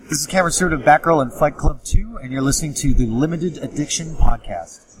This is Cameron Stewart of Batgirl and Fight Club 2, and you're listening to the Limited Addiction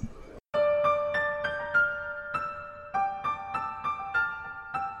Podcast.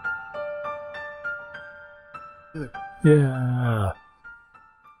 Yeah.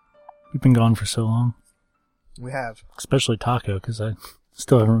 We've been gone for so long. We have. Especially Taco, because I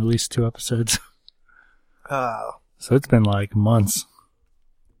still haven't released 2 episodes. Oh. So it's been like months.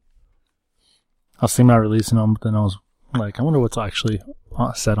 I was thinking about releasing them, but then I was like, I wonder what's actually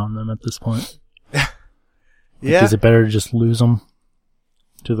said on them at this point. Yeah. Is it better to just lose them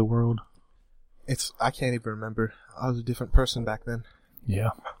to the world? I can't even remember. I was a different person back then. Yeah.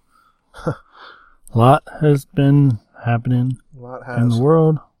 A lot has been happening A lot has. in the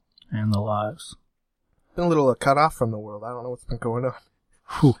world and the lives. Been a little cut off from the world. I don't know what's been going on.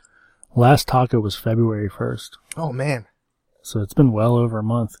 Whew. Last Taco was February 1st. Oh, man. So it's been well over a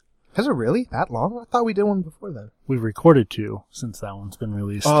month. Has it really? That long? I thought we did one before then. We've recorded 2 since that one's been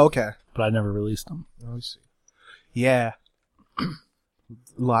released. Oh, okay. But I never released them. Let me see. Yeah.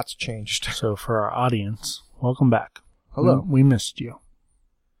 Lots changed. So for our audience, welcome back. Hello. We missed you.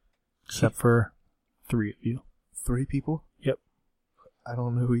 Except for 3 of you. 3 people? Yep. I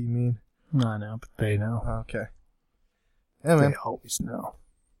don't know who you mean. I know, but they know. Okay. Yeah, man. They always know.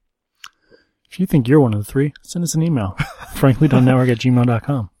 If you think you're one of the 3, send us an email.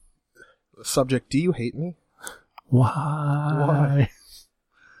 frankly.network@gmail.com. Subject, do you hate me? Why?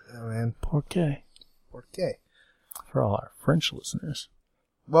 Yeah, man. Porque. Okay. For all our French listeners.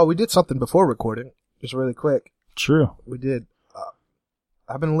 Well, we did something before recording. Just really quick. True. We did.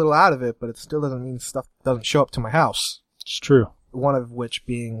 I've been a little out of it, but it still doesn't mean stuff doesn't show up to my house. It's true. One of which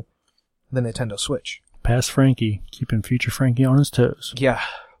being the Nintendo Switch. Past Frankie, keeping future Frankie on his toes. Yeah.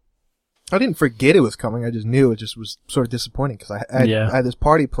 I didn't forget it was coming. I just knew it just was sort of disappointing because I had this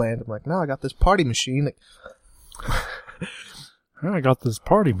party planned. I'm like, no, I got this party machine. I got this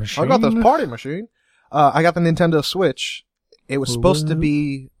party machine. I got the Nintendo Switch. It was supposed to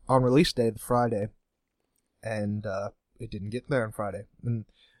be on release day, the Friday. And it didn't get there on Friday. And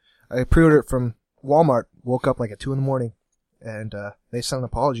I pre-ordered it from Walmart. Woke up like at 2 a.m. And they sent an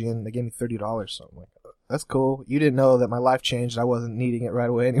apology and they gave me $30. So I'm like, that's cool. You didn't know that my life changed. I wasn't needing it right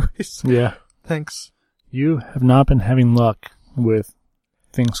away anyways. Yeah. Thanks. You have not been having luck with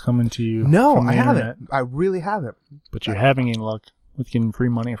things coming to you. No, from the I haven't. internet, I really haven't. but you're having luck with getting free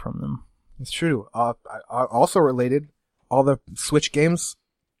money from them. It's true. I also related, all the Switch games,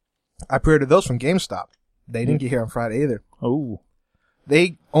 I pre-ordered those from GameStop. They didn't get here on Friday either. Oh.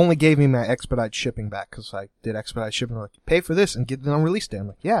 They only gave me my expedite shipping back because I did expedite shipping. They're like, pay for this and get it on release day. I'm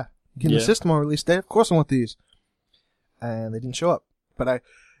like, yeah, get the system on release day. Of course I want these. And they didn't show up. But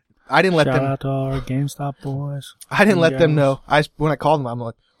I didn't let them. Shout out to our GameStop boys. I didn't let them know. When I called them, I'm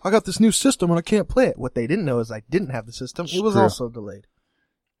like, I got this new system and I can't play it. What they didn't know is I didn't have the system. It was also delayed.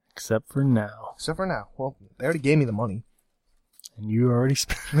 Except for now. Except for now. Well, they already gave me the money. And you already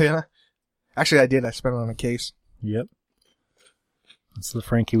spent. Yeah. Actually, I did. I spent it on a case. Yep. That's the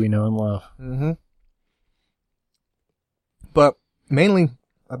Frankie we know and love. Mm-hmm. But mainly,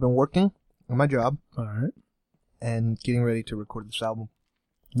 I've been working on my job. All right. And getting ready to record this album.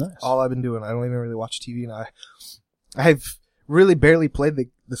 Nice. All I've been doing. I don't even really watch TV now. I've really barely played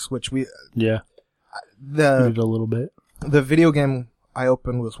the Switch. Yeah. You did a little bit. The video game I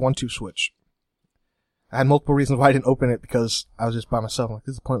opened was 1-2 Switch. I had multiple reasons why I didn't open it because I was just by myself. I'm like,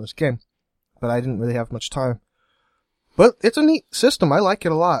 this is a pointless game. But I didn't really have much time. But it's a neat system. I like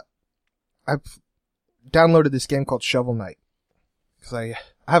it a lot. I've downloaded this game called Shovel Knight. Because I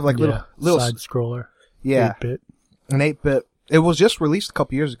have like little side scroller. Yeah. 8-bit. An 8-bit. It was just released a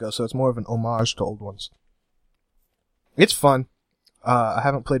couple years ago, so it's more of an homage to old ones. It's fun. I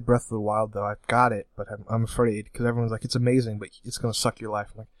haven't played Breath of the Wild though. I've got it, but I'm afraid because everyone's like, it's amazing, but it's going to suck your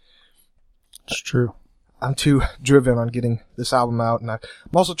life. I'm like, it's true. I'm too driven on getting this album out, and I'm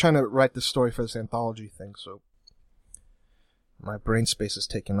also trying to write this story for this anthology thing, so my brain space is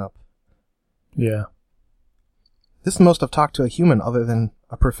taken up. Yeah. This is the most I've talked to a human other than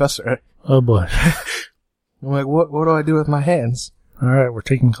a professor. Oh boy. I'm like, what do I do with my hands? All right, we're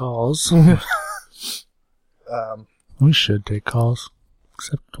taking calls. We should take calls,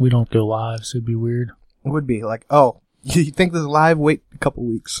 except we don't go live, so it'd be weird. It would be like, oh, you think this is live? Wait a couple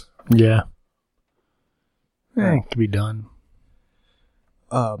weeks. Yeah. It could be done.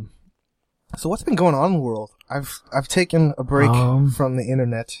 So what's been going on in the world? I've taken a break from the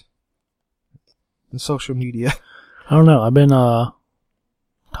internet and social media. I don't know. I've been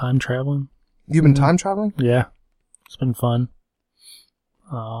time traveling. You've been time traveling? Yeah. It's been fun.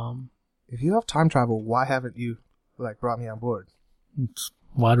 If you have time travel, why haven't you brought me on board? It's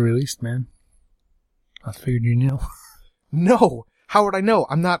wide released, man. I figured you knew. No. How would I know?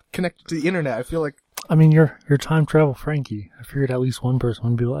 I'm not connected to the internet. I feel like... I mean, you're time travel Frankie. I figured at least one person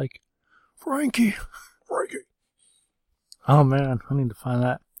would be like, Frankie. Oh man, I need to find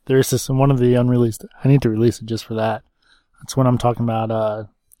that. There's this in one of the unreleased. I need to release it just for that. That's when I'm talking about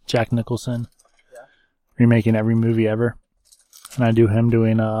Jack Nicholson remaking every movie ever. And I do him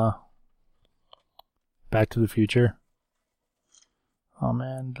doing Back to the Future. Oh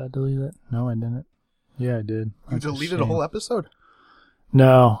man, did I delete it? No, I didn't. Yeah, I did. You deleted a whole episode?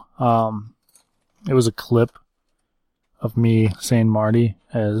 No. It was a clip of me saying Marty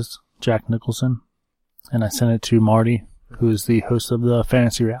as Jack Nicholson. And I sent it to Marty, who is the host of the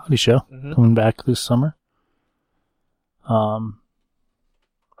fantasy reality show coming back this summer. But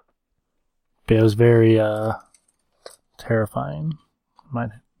it was very terrifying.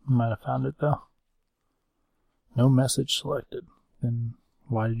 Might have found it though. No message selected. Then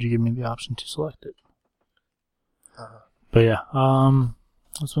why did you give me the option to select it? But yeah,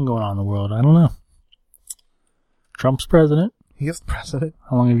 what's been going on in the world? I don't know. Trump's president. He is president.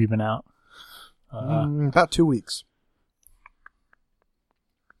 How long have you been out? About 2 weeks.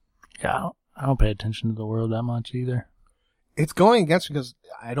 Yeah, I don't pay attention to the world that much either. It's going against me because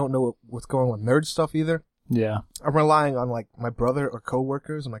I don't know what's going on with nerd stuff either. Yeah. I'm relying on like my brother or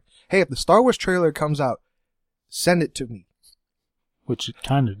coworkers. I'm like, hey, if the Star Wars trailer comes out, send it to me. Which it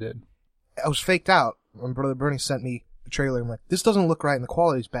kind of did. I was faked out. My brother Bernie sent me the trailer. I'm like, this doesn't look right and the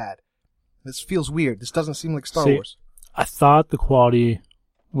quality's bad. This feels weird. This doesn't seem like Star Wars. I thought the quality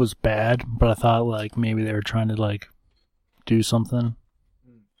was bad, but I thought like maybe they were trying to like do something.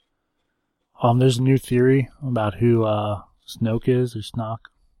 There's a new theory about who Snoke is, or Snoke,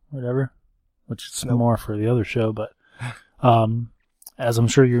 whatever, which is more for the other show, but as I'm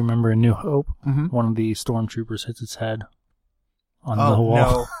sure you remember in New Hope, one of the stormtroopers hits its head on the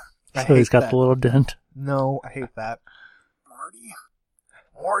wall. No. So he's got the little dent. No, I hate that.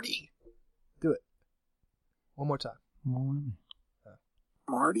 Marty! Do it. One more time.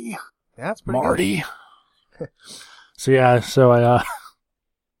 Marty. Yeah, that's pretty Marty. So I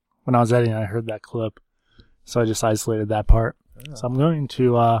when I was editing, I heard that clip, so I just isolated that part. Oh. So I'm going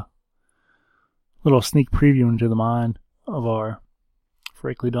to little sneak preview into the mind of our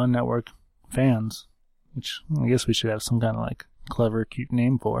Frankly Done Network fans, which I guess we should have some kind of like clever, cute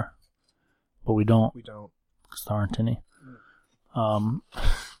name for, but we don't. We don't. Because there aren't any. But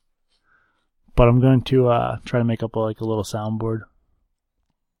I'm going to try to make up a little soundboard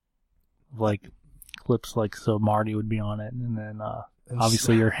of like clips, like so Marty would be on it, and then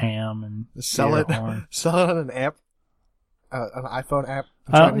obviously your ham and sell it on an app, an iPhone app.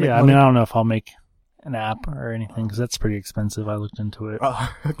 I don't know if I'll make an app or anything because that's pretty expensive. I looked into it.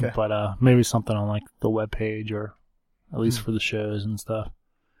 Oh, okay. But maybe something on like the web page, or at least for the shows and stuff.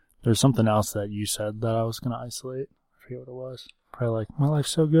 There's something else that you said that I was gonna isolate. I forget what it was. Probably like, my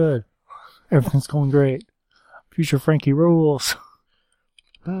life's so good, everything's going great. Future Frankie rules.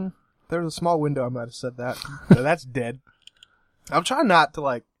 There was a small window I might have said that. No, that's dead. I'm trying not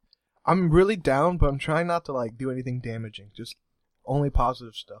to I'm really down, but I'm trying not to do anything damaging. Just only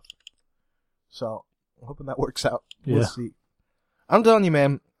positive stuff. So, I'm hoping that works out. Yeah. We'll see. I'm telling you,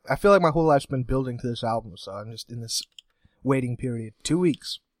 man, I feel like my whole life's been building to this album, so I'm just in this waiting period. 2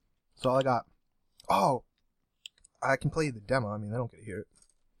 weeks. That's all I got. Oh, I can play you the demo. I mean, I don't get to hear it.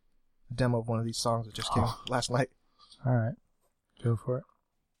 A demo of one of these songs that just came last night. All right. Go for it.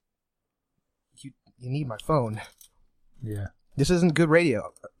 You need my phone. Yeah. This isn't good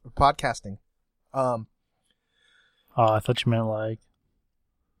radio. Podcasting. Oh, I thought you meant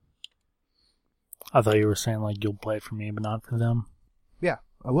I thought you were saying you'll play it for me, but not for them. Yeah,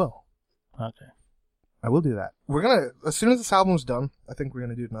 I will. Okay. I will do that. We're gonna, as soon as this album's done, I think we're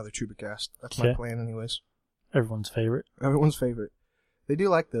gonna do another Trubacast. That's my plan anyways. Everyone's favorite. Everyone's favorite. They do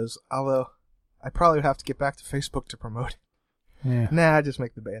like those, although I probably would have to get back to Facebook to promote it. Yeah. Nah, I just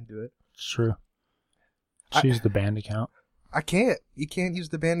make the band do it. It's true. Choose the band account. I can't. You can't use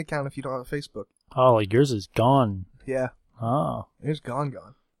the band account if you don't have Facebook. Oh, yours is gone. Yeah. Oh. It's gone.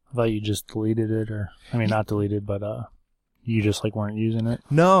 I thought you just deleted it, or, I mean, not deleted, but, you just, weren't using it.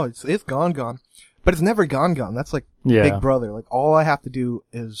 No, it's gone. But it's never gone. That's Big Brother. All I have to do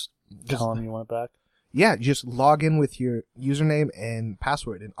is tell them you want it back. Yeah, just log in with your username and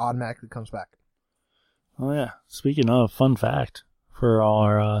password, and it automatically comes back. Oh, yeah. Speaking of, fun fact for all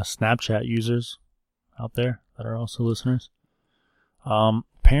our Snapchat users out there that are also listeners.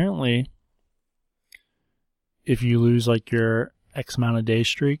 Apparently, if you lose your X amount of day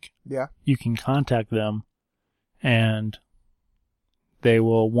streak, you can contact them, and they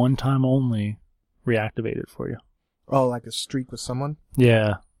will one time only reactivate it for you. Oh, like a streak with someone?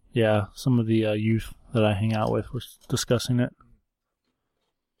 Yeah. Some of the youth that I hang out with were discussing it.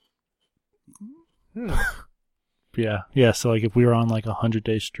 Yeah. So like if we were on like a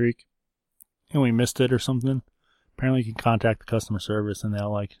 100-day streak and we missed it or something, apparently you can contact the customer service and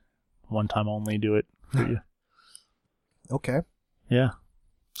they'll like one time only do it for you. Okay. Yeah.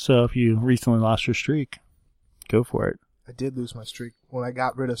 So if you recently lost your streak, go for it. I did lose my streak when I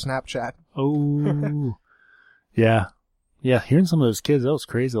got rid of Snapchat. Oh. Yeah. Yeah. Hearing some of those kids, that was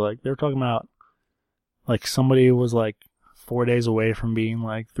crazy. Like they were talking about like somebody was like 4 days away from being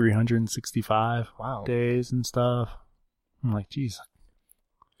like 365 Wow. days and stuff. I'm like, geez.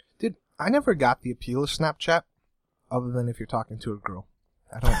 Dude, I never got the appeal of Snapchat other than if you're talking to a girl.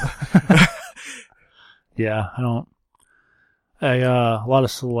 I don't. Yeah, I don't. A lot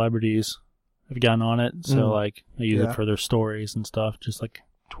of celebrities have gotten on it, so like they use it for their stories and stuff, just like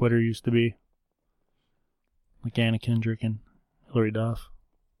Twitter used to be. Like Anna Kendrick and Hillary Duff.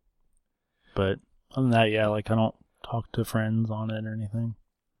 But other than that, yeah, like I don't talk to friends on it or anything.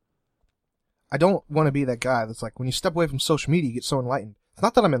 I don't want to be that guy that's like, when you step away from social media, you get so enlightened. It's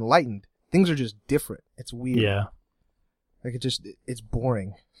not that I'm enlightened. Things are just different. It's weird. Yeah. Like it's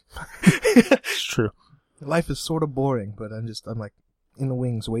boring. It's true. Life is sort of boring, but I'm like in the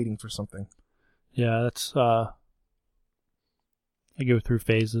wings waiting for something. Yeah, that's, I go through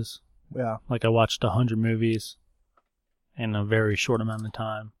phases. Yeah. Like I watched 100 movies in a very short amount of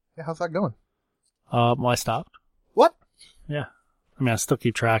time. Yeah, how's that going? Well, I stopped. What? Yeah. I mean, I still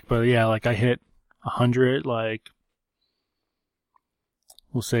keep track, but yeah, like I hit 100, like,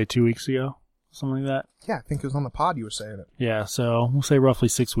 we'll say 2 weeks ago, something like that. Yeah, I think it was on the pod you were saying it. Yeah, so we'll say roughly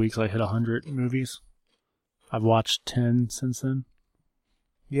 6 weeks I hit 100 movies. I've watched 10 since then.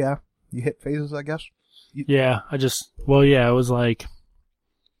 Yeah, you hit phases, I guess. Yeah, it was like,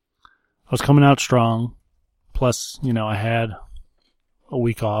 I was coming out strong, plus, I had a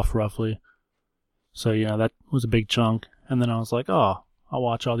week off roughly. So, that was a big chunk. And then I was like, oh, I'll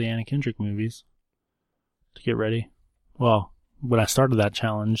watch all the Anna Kendrick movies to get ready. Well, when I started that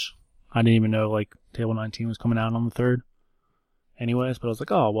challenge, I didn't even know, like, Table 19 was coming out on the 3rd. Anyways, but I was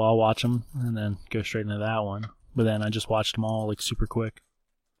like, oh, well, I'll watch them and then go straight into that one. But then I just watched them all, like, super quick.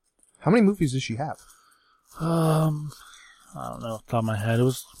 How many movies does she have? I don't know off the top of my head. It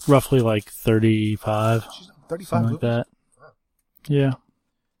was roughly like 35. She's 35 something movies? like that. Yeah.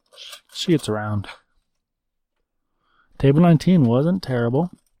 She gets around. Table 19 wasn't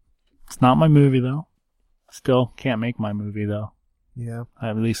terrible. It's not my movie, though. Still can't make my movie, though. Yeah.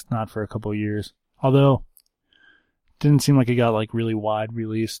 At least not for a couple of years. Although, didn't seem like it got like really wide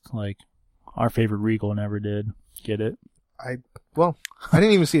released. Like, our favorite Regal never did get it. I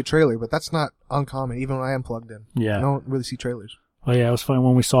didn't even see a trailer, but that's not uncommon, even when I am plugged in. Yeah. I don't really see trailers. Well, yeah, it was funny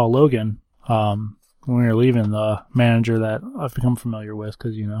when we saw Logan, when we were leaving, the manager that I've become familiar with,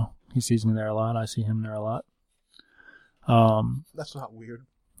 because, he sees me there a lot, I see him there a lot. That's not weird.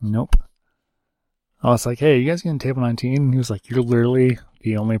 Nope. I was like, hey, you guys getting Table 19? And he was like, you're literally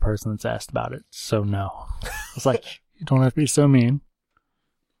the only person that's asked about it, so no. I was like, you don't have to be so mean.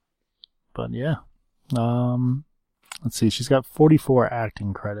 But yeah. Let's see, she's got 44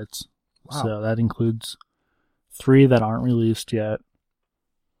 acting credits. Wow. So that includes 3 that aren't released yet.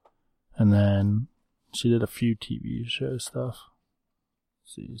 And then she did a few TV show stuff.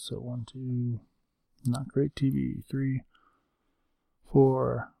 Let's see, so 1, 2, not great TV, 3,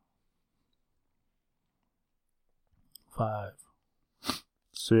 4, 5,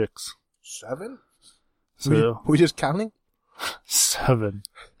 6. 7? So we just counting? 7.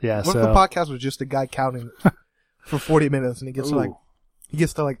 Yeah, What so if the podcast was just a guy counting for 40 minutes and he gets to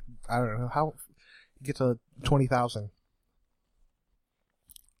I don't know, how, he gets to 20,000.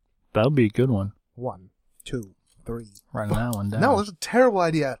 that would be a good one. 1, 2, 3. Writing that one down. No, that's a terrible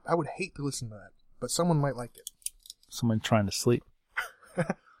idea. I would hate to listen to that, but someone might like it. Someone trying to sleep.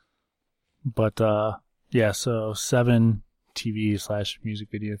 But, yeah, so 7 TV/music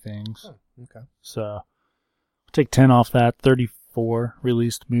video things. Oh, okay. So, take 10 off that, 34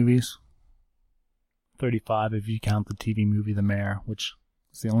 released movies. 35 if you count the TV movie The Mayor, which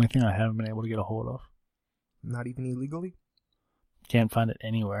is the only thing I haven't been able to get a hold of. Not even illegally? Can't find it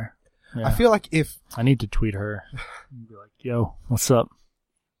anywhere. Yeah. I feel like if I need to tweet her and be like, yo, what's up?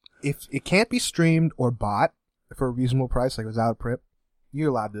 it can't be streamed or bought for a reasonable price, like it was out of print, you're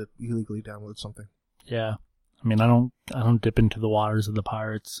allowed to illegally download something. Yeah. I mean, I don't dip into the waters of the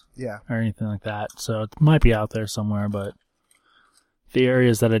pirates. Yeah. Or anything like that. So it might be out there somewhere, but the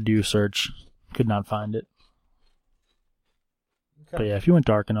areas that I do search, could not find it. Okay. But yeah, if you went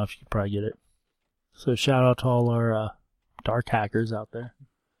dark enough, you could probably get it. So shout out to all our dark hackers out there.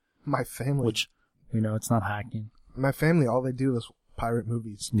 My family. Which, it's not hacking. My family, all they do is pirate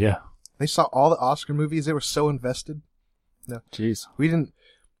movies. Yeah. They saw all the Oscar movies. They were so invested. No. Jeez.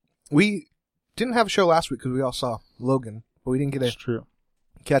 We didn't have a show last week because we all saw Logan, but we didn't get It's to true.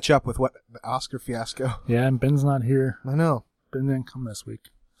 catch up with what the Oscar fiasco. Yeah, and Ben's not here. I know. Ben didn't come this week.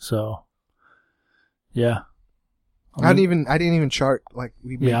 So, yeah. I didn't even chart like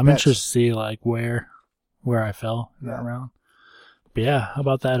we made I'm bets. interested to see like where I fell in that Yeah. round. But yeah, how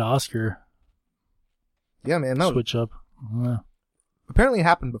about that Oscar Yeah, man. No, switch up? Yeah. apparently it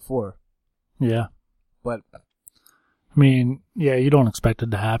happened before, Yeah. but I mean, yeah, you don't expect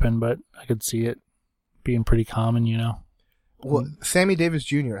it to happen, but I could see it being pretty common, you know. well, Sammy Davis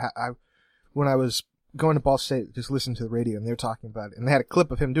Jr. When I was going to Ball State, just listened to the radio and they were talking about it, and they had a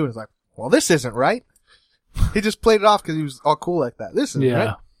clip of him doing it. It's like, well, this isn't right. He just played it off because he was all cool like that. This isn't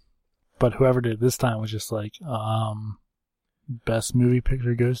right. But whoever did it this time was just like, best movie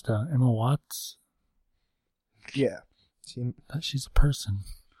picture goes to Emma Watts. Yeah. She's a person.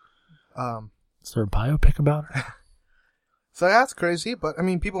 Is there a biopic about her? So that's crazy, but I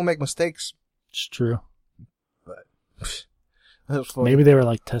mean, people make mistakes. It's true. But that was funny. Maybe they were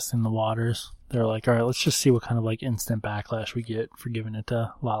like testing the waters. They were like, all right, let's just see what kind of like instant backlash we get for giving it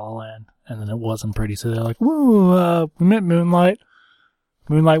to La La Land. And then it wasn't pretty. So they're like, woo, we meant Moonlight.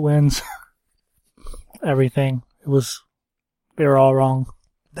 Moonlight wins. Everything. They were all wrong.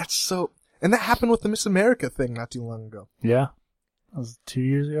 That's so, and that happened with the Miss America thing not too long ago. Yeah. That was 2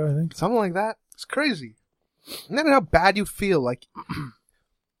 years ago, I think. Something like that. It's crazy. And then how bad you feel. Like,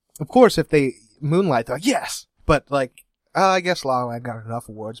 of course, if they Moonlight, they're like, yes. But like, I guess La La Land got enough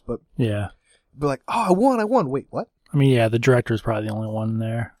awards, but Yeah. like, oh, I won. Wait, what? I mean, yeah, the director's probably the only one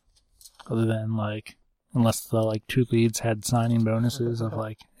there. Other than like, unless the like two leads had signing bonuses of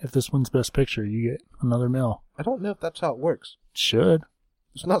like, if this wins Best Picture, you get another $1 I don't know if that's how it works. It should.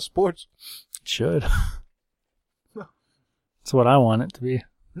 It's not sports. It should. That's what I want it to be.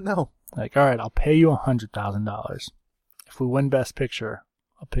 No. Like, all right, I'll pay you $100,000. If we win Best Picture,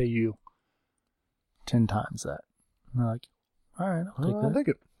 I'll pay you 10 times that. And they're like, all right, I'll take I'll that. take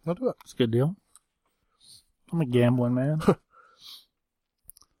it. I'll do it. It's a good deal. I'm a gambling man.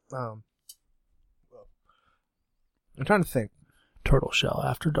 I'm trying to think. Turtle Shell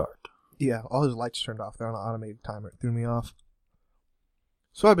After Dark. Yeah, all his lights turned off. They're on an automated timer. It threw me off.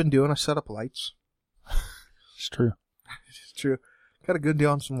 So I've been doing, I set up lights. It's true. It's true. Got a good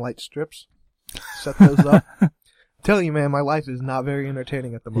deal on some light strips. Set those up. I'm telling you, man, my life is not very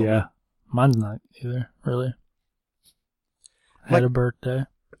entertaining at the moment. Yeah. Mine's not either, really. I had a birthday.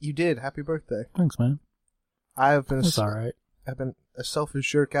 You did. Happy birthday. Thanks, man. I've been It's alright. I've been a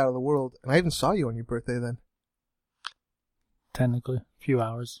selfish jerk out of the world, and I even saw you on your birthday then. Technically. A few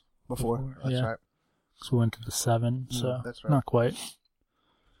hours. Before. That's yeah. right. So we went to the 7, so that's right. not quite.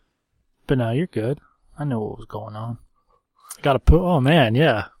 But no, you're good. I know what was going on. I got oh man,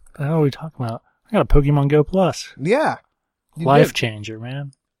 yeah. What the hell are we talking about? I got a Pokemon Go Plus. Yeah. You Life did. changer,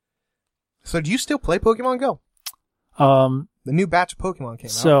 man. So do you still play Pokemon Go? The new batch of Pokemon came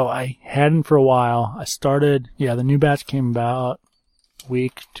out. So I hadn't for a while. I started, the new batch came about a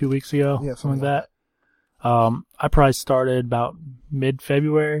week, 2 weeks ago, Yeah, something like that. I probably started about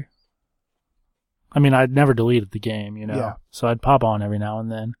mid-February. I mean, I'd never deleted the game, you know, Yeah. so I'd pop on every now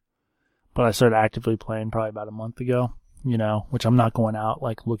and then. But I started actively playing probably about a month ago, you know, which I'm not going out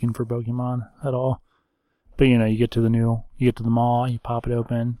like looking for Pokemon at all. But you know, you get to the mall, you pop it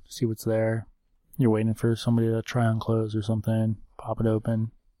open, see what's there. You're waiting for somebody to try on clothes or something, pop it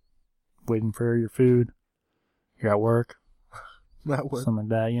open, waiting for your food. You're at work, That worked. something like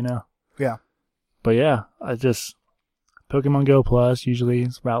that, you know. Yeah. But yeah, Pokemon Go Plus, usually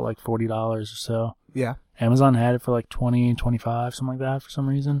it's about like $40 or so. Yeah. Amazon had it for like 20, 25, something like that for some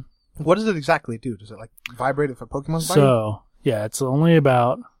reason. What does it exactly do? Does it like vibrate if a Pokemon's biting? So, yeah, it's only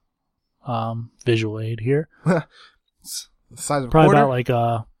about visual aid here. It's the size of a Probably quarter? about like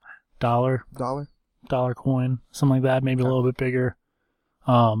a $1 $1? coin, something like that, maybe a little bit bigger.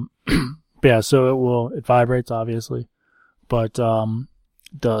 But yeah, so it vibrates obviously, but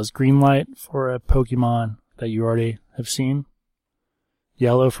does green light for a Pokemon that you already have seen,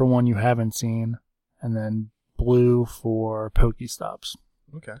 yellow for one you haven't seen, and then blue for Pokestops.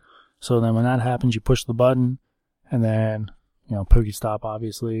 Okay. So then when that happens, you push the button, and then, you know, Pokestop,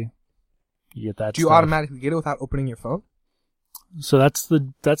 obviously, you get that Do you stuff. automatically get it without opening your phone? So that's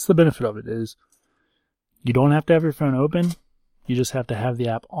the benefit of it is you don't have to have your phone open. You just have to have the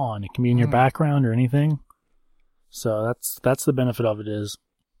app on. It can be in your background or anything. So that's the benefit of it is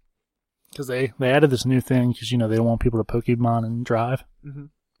because they added this new thing because, you know, they don't want people to Pokemon and drive. Mm-hmm.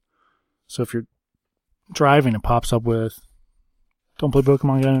 So if you're driving, it pops up with don't play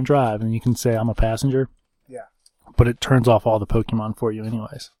Pokemon Go and drive, and you can say I'm a passenger. Yeah. But it turns off all the Pokemon for you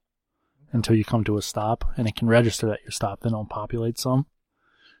anyways until you come to a stop, and it can register that you're stopped, then it'll populate some.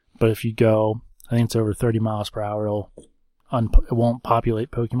 But if you go I think it's over 30 miles per hour. It won't populate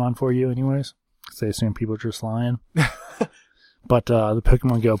Pokemon for you anyways, because they assume people are just lying. But the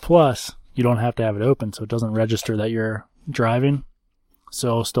Pokemon Go Plus, you don't have to have it open, so it doesn't register that you're driving. So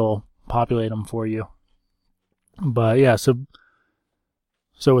it'll still populate them for you. But yeah, so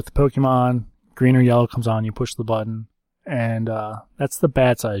with the Pokemon, green or yellow comes on, you push the button, and that's the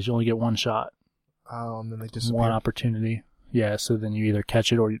bad size. You only get one shot. And then they disappear. One opportunity. Yeah, so then you either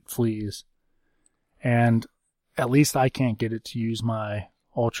catch it or it flees. And at least I can't get it to use my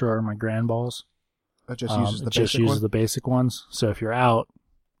Ultra or my Grand Balls. It just uses the it just basic uses one? the basic ones. So if you're out,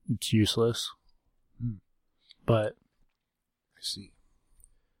 it's useless. But I see.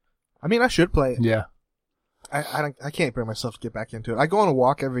 I mean, I should play it. yeah, I can't bring myself to get back into it. I go on a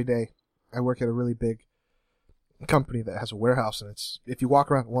walk every day. I work at a really big company that has a warehouse, and if you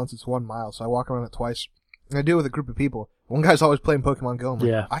walk around it once, it's 1 mile. So I walk around it twice. And I do it with a group of people. One guy's always playing Pokemon Go. I'm like,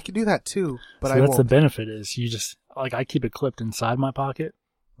 yeah. I could do that too, but so I that's won't. the benefit is you just, like, I keep it clipped inside my pocket,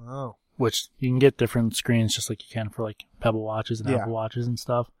 Oh. which you can get different screens just like you can for like Pebble Watches and Yeah. Apple Watches and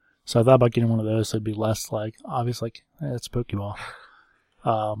stuff. So I thought about getting one of those so it'd be less like, obvious like, it's Pokeball.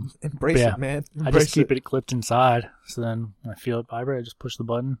 Embrace yeah, it, man. I Embrace just keep it clipped inside, so then when I feel it vibrate, I just push the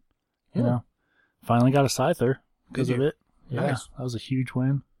button. You know, finally got a Scyther because Did of you? it. Yeah, Nice. that was a huge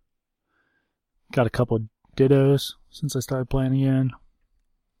win. Got a couple of Dittos since I started playing again.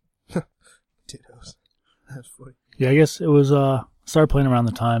 Dittos. That's funny. Yeah, I guess it was started playing around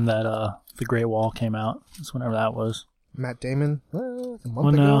the time that the Great Wall came out. That's whenever that was. Matt Damon, a month Well,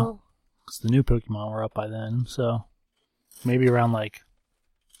 ago. no, because the new Pokemon were up by then, so maybe around like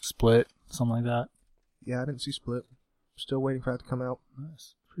Split, something like that. Yeah, I didn't see Split. Still waiting for that to come out.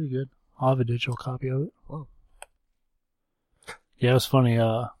 Nice, pretty good. I'll have a digital copy of it. Whoa. Yeah, it was funny.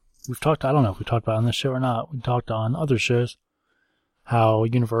 We've talked, I don't know if we talked about it on this show or not. We talked on other shows how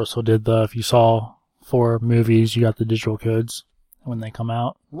Universal did if you saw 4 movies, you got the digital codes when they come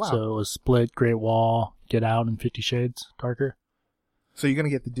out. Wow. So it was Split, Great Wall, Get Out, and 50 Shades Darker. So you're going to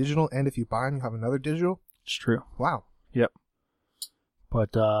get the digital, and if you buy them, you have another digital? It's true. Wow. Yep.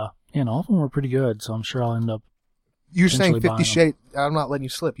 But, all of them were pretty good, so I'm sure I'll end up, You're saying Potentially 50 Shades... I'm not letting you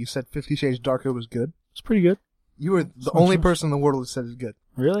slip. You said 50 Shades Darker was good? it's pretty good. You were the So only much- person in the world that said it's good.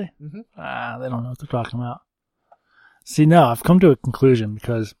 Really? Mm-hmm. They don't know what they're talking about. See, no, I've come to a conclusion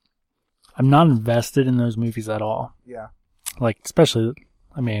because I'm not invested in those movies at all. Yeah. Like, especially,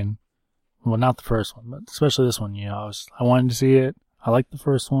 I mean, well, not the first one, but especially this one, I wanted to see it. I liked the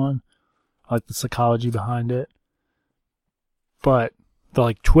first one. I liked the psychology behind it. But the,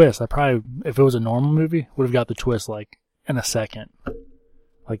 like, twist, I probably, if it was a normal movie, would have got the twist, like, in a second.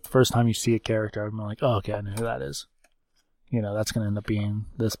 Like, the first time you see a character, I'm like, oh, okay, I know who that is. That's going to end up being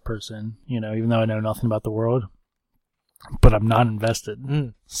this person, even though I know nothing about the world. But I'm not invested.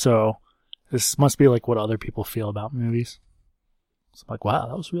 Mm. So, this must be like what other people feel about movies. So I'm like, wow,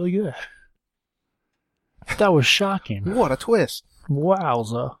 that was really good. That was shocking. What a twist.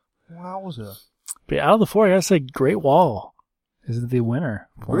 Wowza. Wowza. But out of the 4, I gotta say, Great Wall is the winner.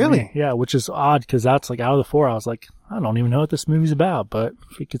 For Really? me. Yeah, which is odd because that's like out of the 4, I was like, I don't even know what this movie's about, but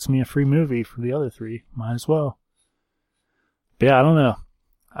if it gets me a free movie for the other 3, might as well. But yeah, I don't know.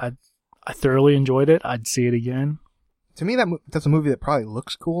 I thoroughly enjoyed it. I'd see it again. To me, that's a movie that probably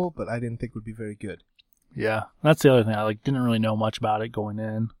looks cool, but I didn't think would be very good. Yeah, that's the other thing. I didn't really know much about it going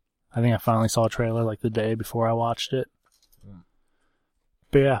in. I think I finally saw a trailer like the day before I watched it.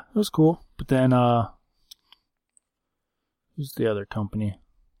 But yeah, it was cool. But then, who's the other company?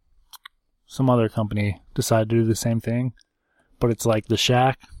 Some other company decided to do the same thing, but it's like The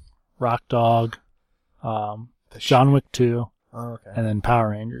Shack, Rock Dog, John Wick 2, Oh, okay. and then Power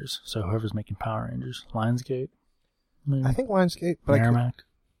Rangers. So whoever's making Power Rangers, Lionsgate, maybe? I think Lionsgate, but Merrimack.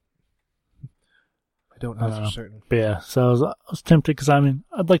 I don't know I don't for know. certain. But yeah, so I was tempted because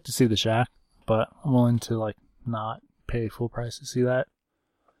I'd like to see The Shack, but I'm willing to not pay full price to see that.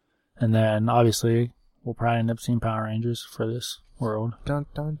 And then obviously we'll probably end up seeing Power Rangers for this world. Dun,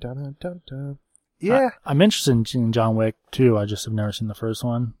 dun, dun, dun, dun, dun. Yeah. I'm interested in seeing John Wick too. I just have never seen the first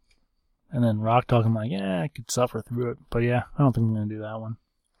one. And then Rock Dog, I'm like, yeah, I could suffer through it. But yeah, I don't think I'm gonna do that one.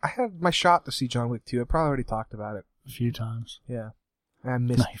 I had my shot to see John Wick 2. I probably already talked about it. A few times. Yeah. I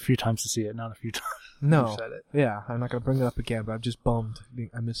missed No, a few times to see it, not a few times. No. You said it. Yeah, I'm not going to bring it up again, but I'm just bummed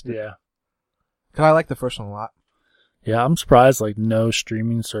I missed it. Yeah. Because I like the first one a lot. Yeah, I'm surprised no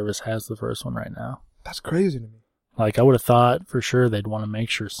streaming service has the first one right now. That's crazy to me. I would have thought for sure they'd want to make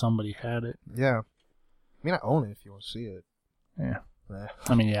sure somebody had it. Yeah. I mean, I own it if you want to see it. Yeah. Eh.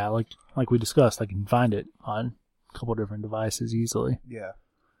 I mean, yeah, like we discussed, I can find it on a couple different devices easily. Yeah.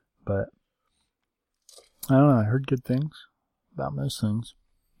 But I don't know, I heard good things about most things.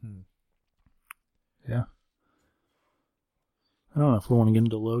 Yeah. I don't know if we want to get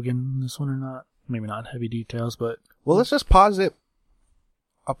into Logan in this one or not. Maybe not heavy details, but... Well, let's just pause it.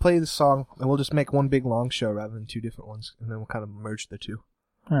 I'll play the song, and we'll just make one big long show rather than two different ones, and then we'll kind of merge the two.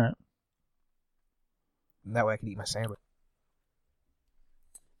 All right. And that way I can eat my sandwich.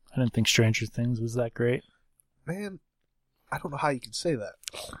 I didn't think Stranger Things was that great. Man, I don't know how you can say that.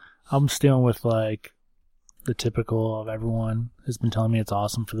 I'm still with, like, the typical of everyone has been telling me it's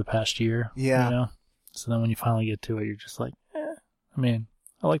awesome for the past year. Yeah. You know? So then when you finally get to it, you're just like, I mean,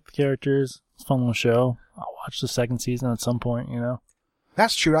 I like the characters. It's a fun little show. I'll watch the second season at some point, you know?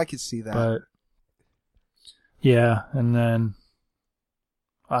 That's true. I could see that. But, yeah, and then,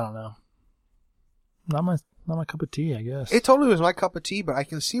 I don't know. Not my cup of tea, I guess. It totally was my cup of tea, but I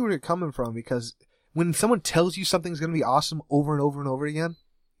can see where you're coming from, because when someone tells you something's going to be awesome over and over and over again,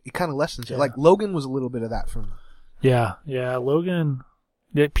 it kind of lessens it. Like, Logan was a little bit of that for me. Yeah, Logan,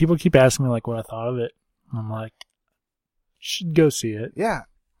 people keep asking me, like, what I thought of it. I'm like, you should go see it. Yeah.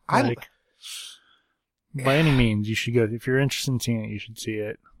 Like, by any means, you should go. If you're interested in seeing it, you should see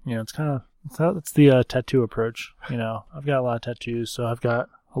it. You know, it's the tattoo approach. You know, I've got a lot of tattoos, so I've got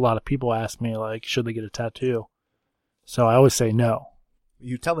a lot of people ask me, like, should they get a tattoo? So I always say no.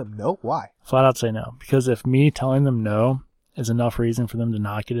 You tell them no? Why? Flat out say no. Because if me telling them no is enough reason for them to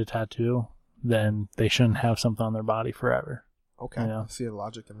not get a tattoo, then they shouldn't have something on their body forever. Okay. You know? I see the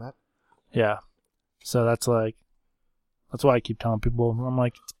logic in that. Yeah. So that's why I keep telling people, I'm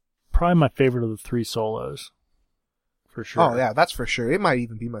like, it's probably my favorite of the 3 solos. For sure. Oh, yeah, that's for sure. It might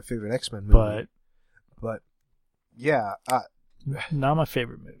even be my favorite X-Men movie. But yeah. Not my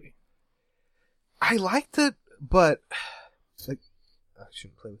favorite movie. I liked it, but it's like, I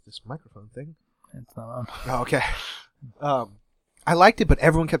shouldn't play with this microphone thing. It's not on. Oh, okay. I liked it, but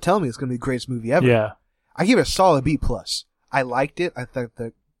everyone kept telling me it's going to be the greatest movie ever. Yeah. I give it a solid B+. I liked it. I thought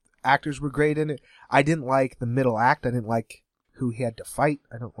the actors were great in it. I didn't like the middle act. I didn't like who he had to fight.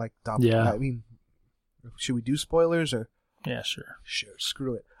 I don't like Yeah. I mean, should we do spoilers or? Yeah, sure. Sure,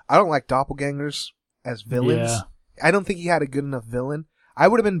 screw it. I don't like doppelgangers as villains. Yeah. I don't think he had a good enough villain. I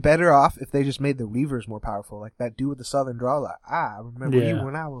would have been better off if they just made the Reavers more powerful, like that dude with the southern drawl. Like, I remember you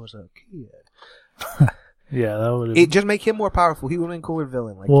when I was a kid. Yeah, that would have. It just make him more powerful. He would have been a cooler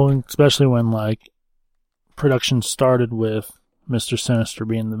villain. Like, well, especially when like production started with Mr. Sinister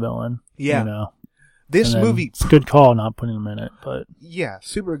being the villain. Yeah. You know? This movie, it's a good call not putting him in it, but yeah,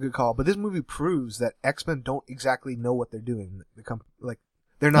 super good call. But this movie proves that X-Men don't exactly know what they're doing. Like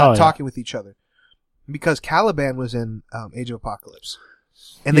they're not talking with each other, because Caliban was in Age of Apocalypse,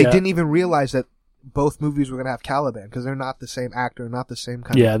 and they didn't even realize that both movies were gonna have Caliban because they're not the same actor, not the same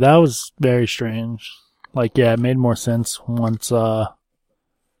kind. Yeah, that was very strange. Like, yeah, it made more sense once you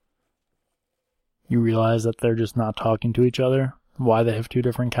realize that they're just not talking to each other. Why they have 2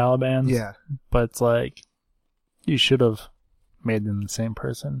 different Calibans. Yeah. But it's like, you should have made them the same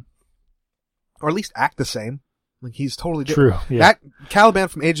person. Or at least act the same. Like, he's totally different. True, yeah. That Caliban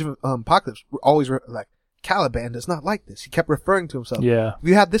from Age of Apocalypse were always like, Caliban does not like this. He kept referring to himself. Yeah. If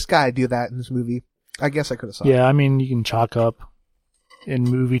you had this guy do that in this movie, I guess I could have saw it. Yeah, I mean, you can chalk up. In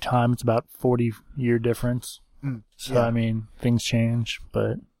movie time, it's about 40-year difference. So, yeah. I mean, things change,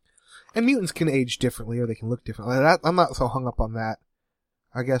 but... And mutants can age differently, or they can look differently. I'm not so hung up on that.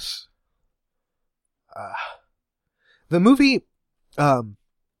 I guess... the movie... I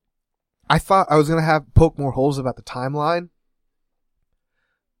thought I was going to poke more holes about the timeline.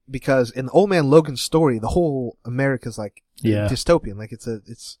 Because in the Old Man Logan's story, the whole America's like dystopian. Like,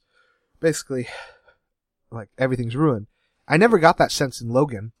 it's basically... like, everything's ruined. I never got that sense in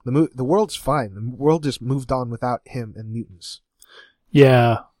Logan. The world's fine. The world just moved on without him and mutants.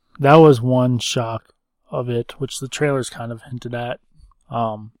 Yeah, that was one shock of it, which the trailers kind of hinted at.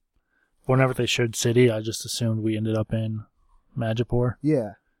 Whenever they showed City, I just assumed we ended up in Madripoor.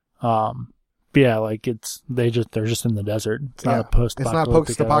 Yeah. But yeah, like they're just in the desert. It's not a post-apocalyptic. It's not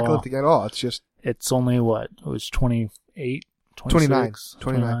post-apocalyptic at all. It's just. It's only what? It was 28, 26?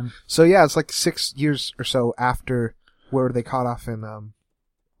 29. So yeah, it's like 6 years or so after. Where they caught off in, what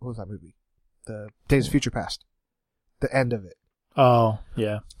was that movie? The Days of Future Past. The end of it. Oh,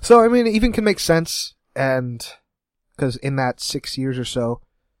 yeah. So, I mean, it even can make sense, and, because in that 6 years or so,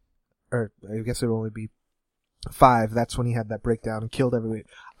 or I guess it would only be 5, that's when he had that breakdown and killed everybody.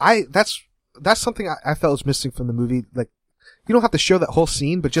 That's something I felt was missing from the movie. Like, you don't have to show that whole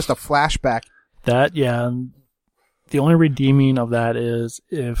scene, but just a flashback. That, yeah. The only redeeming of that is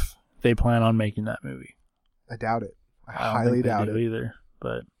if they plan on making that movie. I doubt it. I highly highly doubt it either,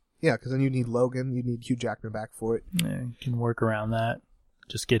 but yeah, because then you need Logan, you need Hugh Jackman back for it. Yeah, you can work around that.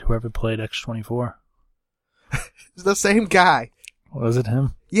 Just get whoever played X-24. It's the same guy. Was it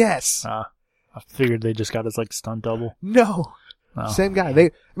him? Yes. I figured they just got his like stunt double. No. Oh, Same guy.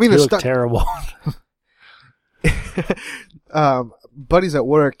 he the looked stunt. terrible. Buddies at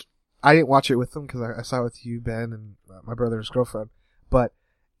work. I didn't watch it with them because I saw it with you, Ben, and my brother's girlfriend. But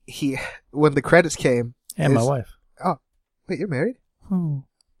when the credits came, And my wife. Oh, wait, you're married?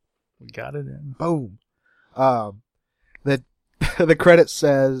 We got it in. Boom. The credit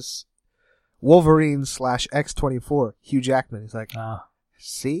says Wolverine / X-24, Hugh Jackman. He's like,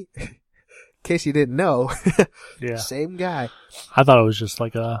 see? In case you didn't know. Yeah. Same guy. I thought it was just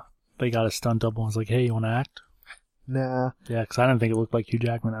like they got a stunt double and was like, hey, you want to act? Nah. Yeah, because I didn't think it looked like Hugh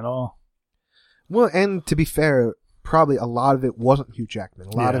Jackman at all. Well, and to be fair, probably a lot of it wasn't Hugh Jackman.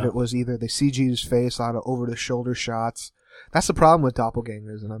 A lot of Yeah. it was either they CG'd his face, a lot of over-the-shoulder shots. That's the problem with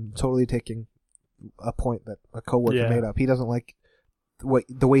doppelgangers, and I'm totally taking a point that a coworker made up. He doesn't like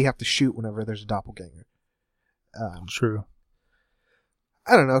the way you have to shoot whenever there's a doppelganger. True.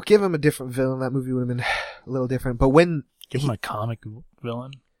 I don't know. Give him a different villain. That movie would have been a little different. But when Give him a comic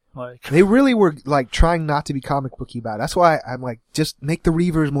villain. Like they really were like trying not to be comic booky about it. That's why I'm like, just make the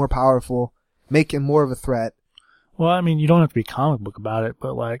Reavers more powerful, make him more of a threat. Well, I mean, you don't have to be comic book about it,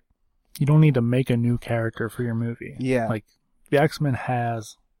 but like, you don't need to make a new character for your movie. Yeah. Like, the X-Men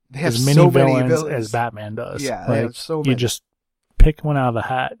has They have as many so villains many villains as Batman does. Yeah, like, they have so you many. just pick one out of the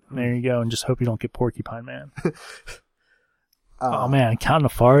hat, and there you go, and just hope you don't get Porcupine Man. Oh man, Count the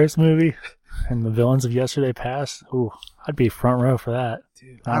Forest movie and the villains of Yesterday Past. Ooh, I'd be front row for that.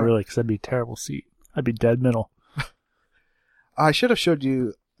 Dude, Not really, because that'd be a terrible seat. I'd be dead middle. I should have showed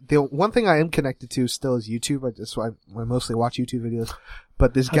you. The one thing I am connected to still is YouTube. That's why I mostly watch YouTube videos.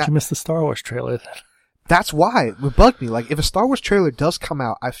 But this How'd guy, you miss the Star Wars trailer then? that's why it would bug me. Like, if a Star Wars trailer does come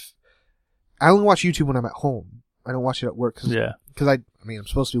out, I only watch YouTube when I'm at home. I don't watch it at work. Yeah. Because I mean, I'm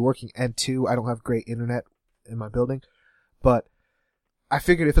supposed to be working, and two, I don't have great internet in my building. But I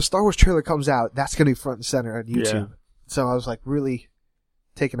figured if a Star Wars trailer comes out, that's going to be front and center on YouTube. Yeah. So I was like really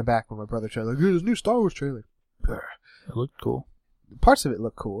taken aback when my brother tried, like, here's a new Star Wars trailer. It looked cool. Parts of it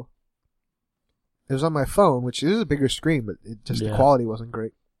looked cool. It was on my phone, which is a bigger screen, but the quality wasn't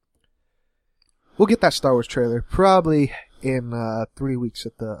great. We'll get that Star Wars trailer probably in 3 weeks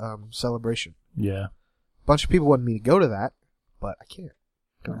at the Celebration. Yeah. A bunch of people wanted me to go to that, but I can't.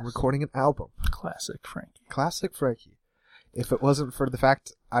 I'm recording an album. Classic Frankie. Classic Frankie. If it wasn't for the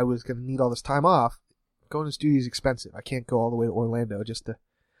fact I was going to need all this time off, going to the studio is expensive. I can't go all the way to Orlando just to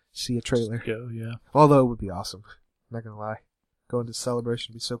see a trailer. Just go, yeah. Although it would be awesome. I'm not going to lie. Going to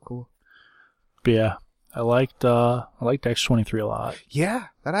Celebration would be so cool. But yeah, I liked X-23 a lot. Yeah,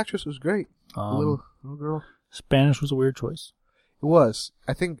 that actress was great. The little girl. Spanish was a weird choice. It was.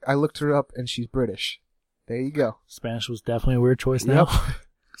 I think I looked her up and she's British. There you go. Spanish was definitely a weird choice now.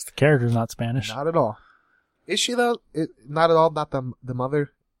 Because the character's not Spanish. Not at all. Is she though? Not at all. Not the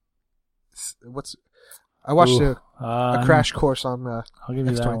mother. I watched a crash course on I'll give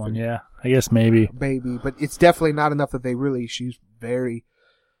you X-23. that one. Yeah, I guess maybe. Baby, but it's definitely not enough that she's very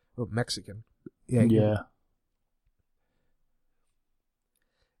Mexican. Yeah.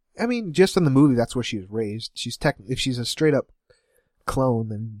 I mean, just in the movie, that's where she was raised. If she's a straight up clone,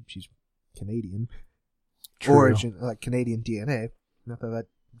 then she's Canadian. True. Origin, like Canadian DNA. Not that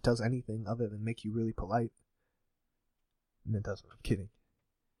does anything other than make you really polite. And it doesn't. I'm kidding.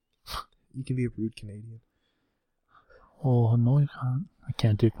 You can be a rude Canadian. Oh, no, you can't. I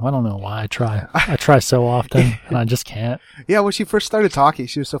can't do. I don't know why I try. I try so often, and I just can't. Yeah, when she first started talking,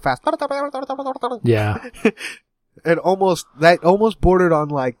 she was so fast. Yeah. And that almost bordered on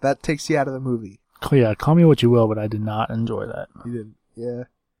like, that takes you out of the movie. Yeah, call me what you will, but I did not enjoy that. You didn't. Yeah.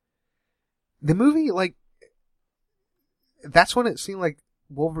 The movie, like, that's when it seemed like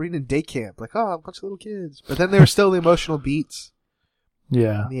Wolverine in day camp. Like, oh, a bunch of little kids. But then there were still the emotional beats.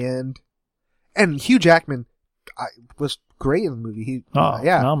 Yeah. In the end. And Hugh Jackman was great in the movie.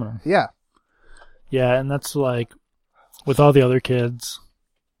 Phenomenal. Yeah. Yeah, and that's like, with all the other kids,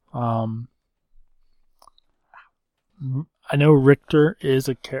 I know Richter is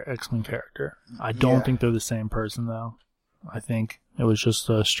a X-Men character. I don't think they're the same person, though. I think it was just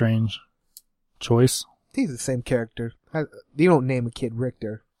a strange choice. He's the same character. You don't name a kid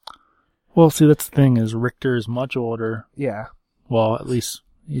Richter. Well, see, that's the thing, is Richter is much older. Yeah. Well, at least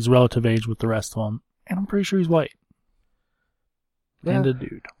he's relative age with the rest of them. And I'm pretty sure he's white. Yeah. And a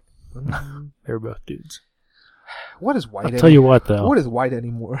dude. They're both dudes. What is white? I'll tell you what, though. What is white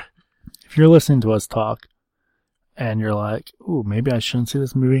anymore? If you're listening to us talk, and you're like, ooh, maybe I shouldn't see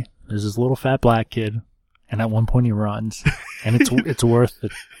this movie. There's this little fat black kid, and at one point he runs. And it's worth the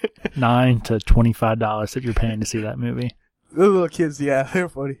 $9 to $25 that you're paying to see that movie. The little kids, yeah, they're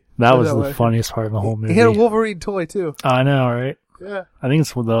funny. That was the funniest part of the whole movie. He had a Wolverine toy, too. I know, right? Yeah. I think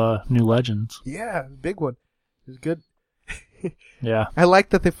it's with the New Legends. Yeah, big one. It was good. Yeah, I like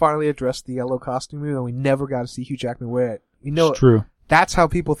that they finally addressed the yellow costume, even though we never got to see Hugh Jackman wear it. You know, it's true. that's how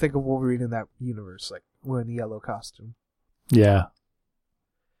people think of Wolverine in that universe, like wearing the yellow costume. Yeah.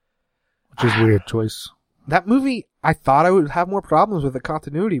 Which is a weird choice. That movie, I thought I would have more problems with the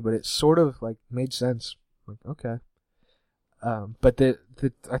continuity, but it sort of like made sense. Like, okay. But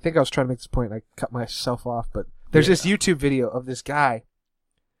I think I was trying to make this point. I cut myself off, but there's this YouTube video of this guy.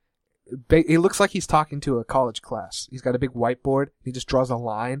 It looks like he's talking to a college class. He's got a big whiteboard. He just draws a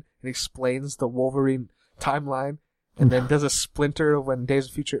line and explains the Wolverine timeline, and then does a splinter of when Days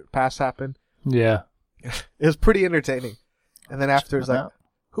of Future Past happened. Yeah. It was pretty entertaining. And then after, it's like,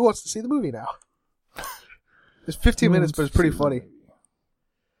 who wants to see the movie now? It's 15 minutes, but it's pretty funny.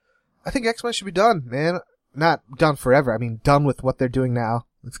 I think X-Men should be done, man. Not done forever. I mean, done with what they're doing now.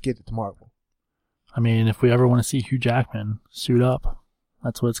 Let's get it to Marvel. I mean, if we ever want to see Hugh Jackman suit up,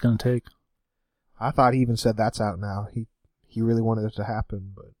 that's what it's going to take. I thought he even said that's out now. He really wanted it to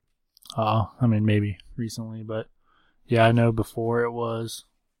happen, but... I mean, maybe recently, but yeah, I know before it was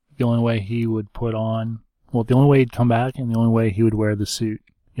the only way he would put on... Well, the only way he'd come back and the only way he would wear the suit,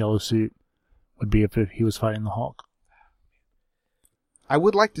 yellow suit, would be if he was fighting the Hulk. I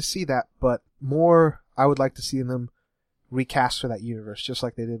would like to see that, but more I would like to see them recast for that universe, just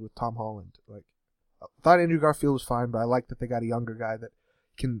like they did with Tom Holland. Like, I thought Andrew Garfield was fine, but I like that they got a younger guy that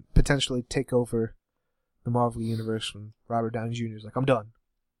can potentially take over the Marvel universe when Robert Downey Jr. is like, I'm done.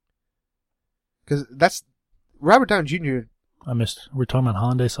 Because that's... Robert Downey Jr. We're talking about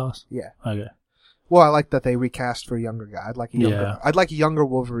Hyundai sauce? Yeah. Okay. Well, I like that they recast for a younger guy. I'd like a younger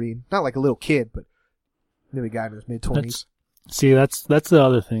Wolverine. Not like a little kid, but maybe a guy in his mid-20s. That's the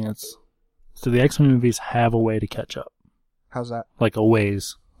other thing. So the X-Men movies have a way to catch up. How's that? Like a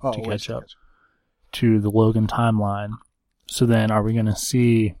ways to catch up to the Logan timeline. So then are we going to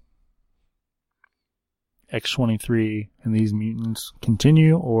see X-23 and these mutants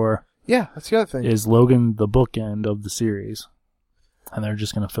continue, or yeah, that's the other thing. Is Logan the bookend of the series? And they're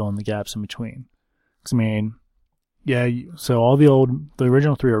just going to fill in the gaps in between. 'Cause, I mean, yeah, so all the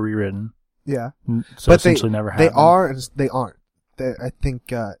original three are rewritten. Yeah. So but essentially never happened. They are and they aren't. I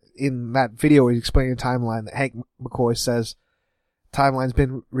think in that video he's explaining the timeline that Hank McCoy says timeline's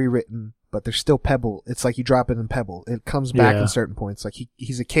been rewritten, but there's still Pebble. It's like you drop it in Pebble. It comes back in certain points. Like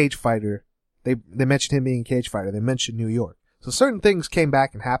he's a cage fighter. They mentioned him being a cage fighter. They mentioned New York. So certain things came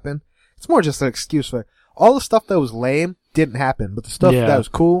back and happened. It's more just an excuse for all the stuff that was lame didn't happen, but the stuff that was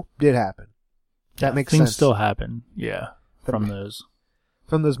cool did happen. That makes sense. Things still happen, from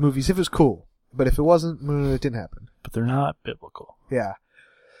those movies if it was cool. But if it wasn't, it didn't happen. But they're not biblical. Yeah.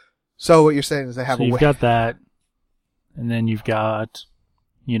 So what you're saying is they have a way. You've got that, and then you've got,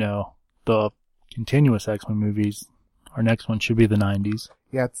 the continuous X-Men movies. Our next one should be the 90s.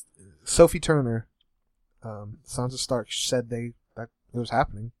 Yeah, Sophie Turner, Sansa Stark said that it was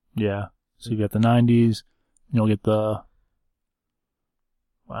happening. Yeah. So you've got the 90s, and you'll get the,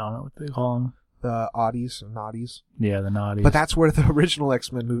 I don't know what they call them. The oddies or naughties. Yeah, the naughties. But that's where the original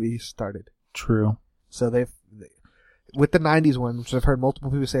X-Men movie started. True. So with the 90s one, which I've heard multiple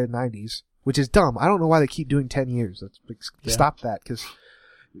people say the 90s, which is dumb. I don't know why they keep doing 10 years. Stop that, because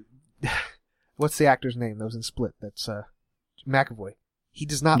what's the actor's name that was in Split? That's McAvoy. He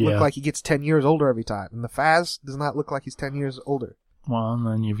does not look like he gets 10 years older every time. And the Faz does not look like he's 10 years older. Well, and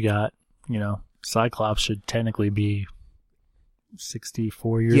then you've got, Cyclops should technically be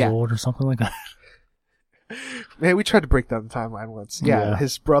 64 years old or something like that. Man, we tried to break down the timeline once. Yeah,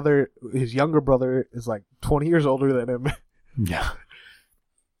 his younger brother is like 20 years older than him. Yeah.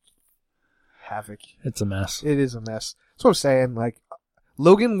 Havoc. It's a mess. It is a mess. That's what I'm saying. Like,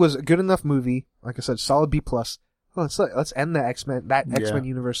 Logan was a good enough movie. Like I said, solid B+. Well, let's end the X-Men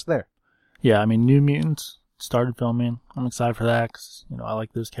universe there. Yeah, I mean, New Mutants started filming. I'm excited for that because, I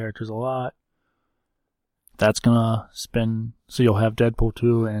like those characters a lot. That's gonna spin, so you'll have Deadpool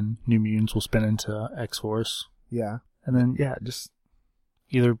 2 and New Mutants will spin into X-Force. Yeah. And then, just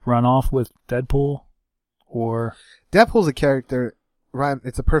either run off with Deadpool or... Deadpool's a character,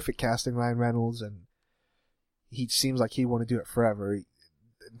 it's a perfect casting, Ryan Reynolds, and he seems like he'd want to do it forever.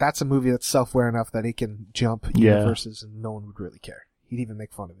 That's a movie that's self-aware enough that he can jump universes and no one would really care. He'd even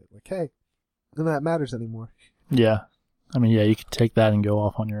make fun of it. Like, hey, none of that matters anymore. Yeah. I mean, you could take that and go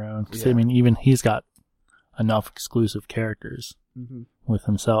off on your own. 'Cause, I mean, even he's got enough exclusive characters with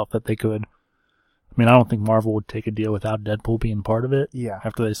himself that they could... I mean, I don't think Marvel would take a deal without Deadpool being part of it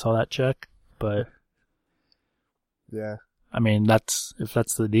after they saw that check, but... Yeah. I mean, if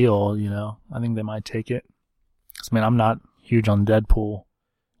that's the deal, I think they might take it. 'Cause, I mean, I'm not huge on Deadpool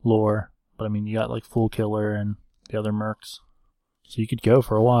lore, but I mean, you got like Fool Killer and the other mercs. So you could go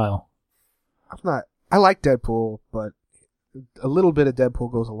for a while. I like Deadpool, but a little bit of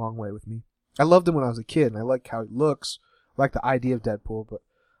Deadpool goes a long way with me. I loved him when I was a kid, and I like how he looks. I like the idea of Deadpool, but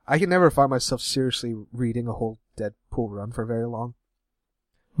I can never find myself seriously reading a whole Deadpool run for very long.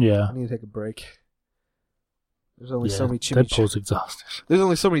 Yeah. I need to take a break. There's only Yeah, so many Deadpool's exhausted. There's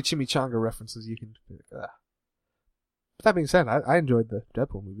only so many chimichanga references you can. But that being said, I enjoyed the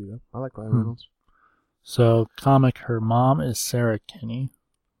Deadpool movie though. I like Ryan Reynolds. So, comic, her mom is Sarah Kinney.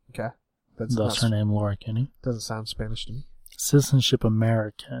 Okay, Thus her name, Laura Kinney. Doesn't sound Spanish to me. Citizenship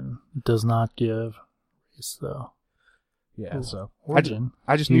American. Does not give race though. Yeah, Ooh, so origin.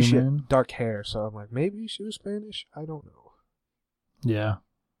 I just knew she Human. had dark hair, so I'm like, maybe she was Spanish. I don't know. Yeah.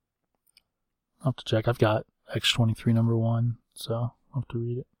 I'll have to check. I've got X-23 #1, so I'll have to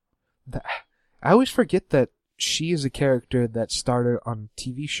read it. I always forget that she is a character that started on a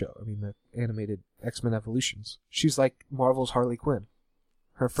TV show. I mean, the animated X-Men Evolutions. She's like Marvel's Harley Quinn.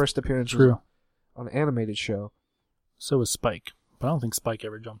 Her first appearance was True. on an animated show. So was Spike. But I don't think Spike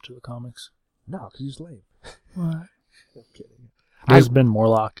ever jumped to the comics. No, because he's lame. What? I'm kidding. There's been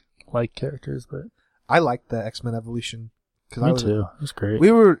Morlock-like characters, but... I liked the X-Men Evolution. Me too. It was great.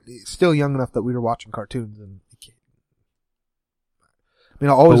 We were still young enough that we were watching cartoons, and I mean,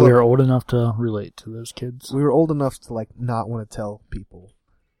 I always but we were old enough to relate to those kids. we were old enough to like not want to tell people.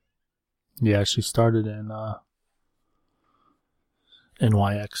 Yeah, she started in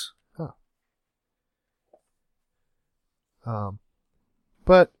NYX.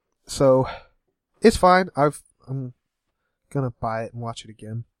 But so it's fine. I'm gonna buy it and watch it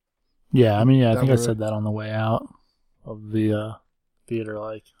again. Yeah, I mean, yeah, I think I Down the said that on the way out of the theater.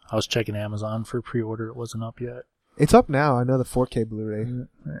 Like, I was checking Amazon for pre-order. It wasn't up yet. It's up now. I know the 4K Blu-ray.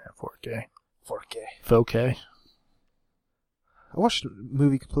 Yeah, 4K. 4K. 4K. I watched a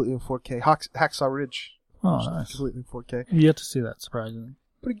movie completely in 4K. Hacksaw Ridge. Oh, nice. Completely in 4K. You yet to see that, surprisingly.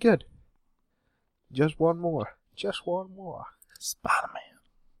 Pretty good. Just one more. Just one more. Spider-Man.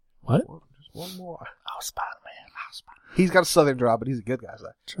 What? Just one more. Oh, Spider-Man. Oh, Spider-Man. He's got a southern draw, but he's a good guy.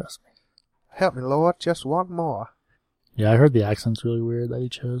 So. Trust me. Help me, Lord. Just one more. Yeah, I heard the accent's really weird that he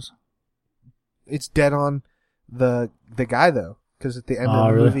chose. It's dead on the guy, though. Because at the end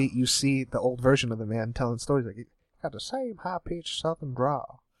of the movie, you see the old version of the man telling stories. Like, he got the same high-pitched southern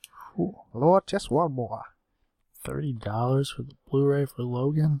drawl. Ooh. Lord, just one more. $30 for the Blu-ray for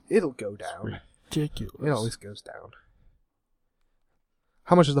Logan? It'll go down. Ridiculous. It always goes down.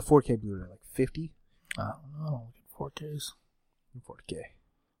 How much is the 4K Blu-ray? Like 50? I don't know. I don't look at 4Ks. 4K.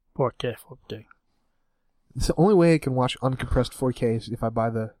 4K. It's the only way I can watch uncompressed 4K is if I buy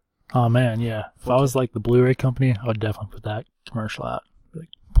the... Oh, man, yeah. If I was like the Blu-ray company, I would definitely put that commercial out. Like,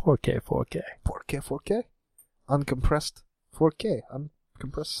 4K. 4K? Uncompressed 4K.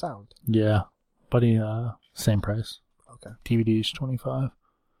 Uncompressed sound. Yeah. Buddy, same price. Okay. DVD is $25.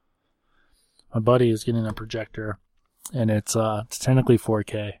 My buddy is getting a projector, and it's technically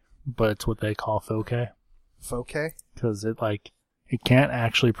 4K, but it's what they call 4K. 4K? Because it can't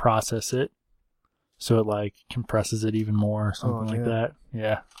actually process it, so it like compresses it even more or something like that.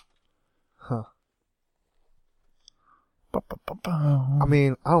 Yeah. Huh. I I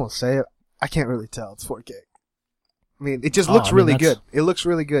mean, I don't say it. I can't really tell. It's 4K. I mean, it just looks really good. It looks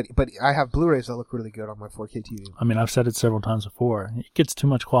really good, but I have Blu-rays that look really good on my 4K TV. I mean, I've said it several times before. It gets too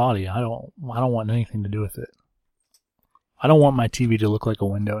much quality. I don't want anything to do with it. I don't want my TV to look like a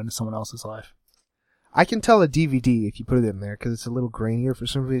window into someone else's life. I can tell a DVD if you put it in there because it's a little grainier for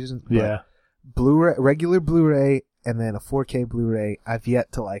some reason. Yeah. Blu-ray, regular Blu-ray, and then a 4K Blu-ray. I've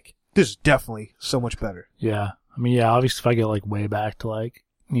yet to like. This is definitely so much better. Yeah. I mean, yeah. Obviously, if I get like way back to like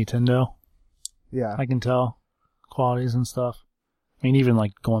Nintendo, yeah, I can tell qualities and stuff. I mean, even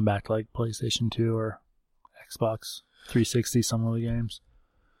like going back to like PlayStation 2 or Xbox 360, some of the games.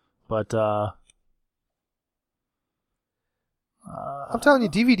 But I'm telling you,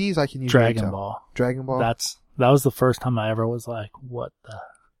 DVDs I can use. Dragon Ball. That was the first time I ever was like, what the?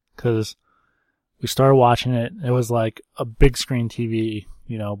 Because we started watching it. It was like a big screen TV,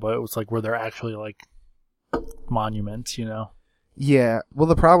 but it was like where they're actually like monuments, Yeah, well,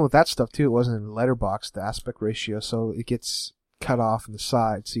 the problem with that stuff too, it wasn't in letterbox, the aspect ratio, so it gets cut off in the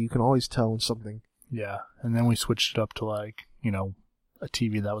side, so you can always tell when something. Yeah, and then we switched it up to like, a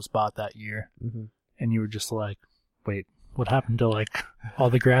TV that was bought that year, and you were just like, wait, what happened to like all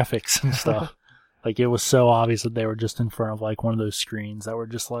the graphics and stuff? Like, it was so obvious that they were just in front of like one of those screens that were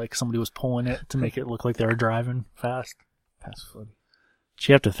just like somebody was pulling it to make it look like they were driving fast. That's funny. But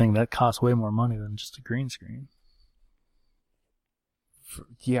you have to think that costs way more money than just a green screen.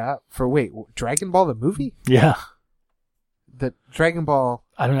 Wait, Dragon Ball the movie? Yeah. The Dragon Ball.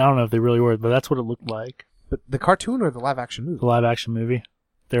 I don't know if they really were, but that's what it looked like. But the cartoon or the live action movie? The live action movie.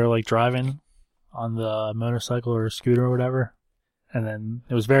 They were like driving on the motorcycle or scooter or whatever. And then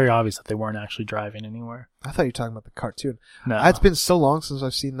it was very obvious that they weren't actually driving anywhere. I thought you were talking about the cartoon. No. It's been so long since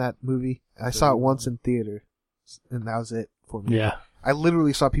I've seen that movie. I saw it once in theater, and that was it for me. Yeah. I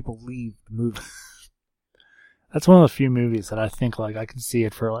literally saw people leave the movie. That's one of the few movies that I think like I could see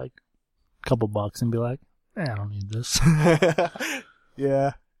it for like a couple bucks and be like, I don't need this.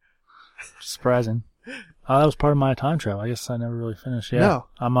 Yeah. Surprising. That was part of my time travel. I guess I never really finished. Yeah. No.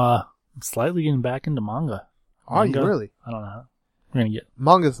 I'm slightly getting back into manga. Are you really? I don't know. We're gonna get.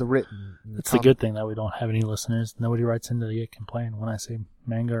 Manga's the written. It's the good thing that we don't have any listeners. Nobody writes into to complain when I say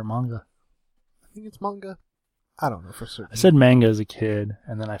manga or manga. I think it's manga. I don't know for certain. I said manga as a kid,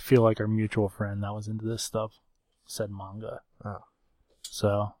 and then I feel like our mutual friend that was into this stuff said manga. Oh.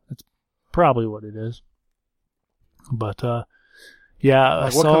 So it's probably what it is. But yeah,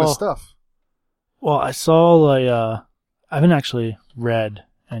 Like I what saw. kind of stuff? Well, I saw like I haven't actually read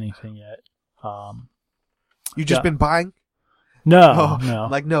anything yet. You just yeah. been buying? No, no.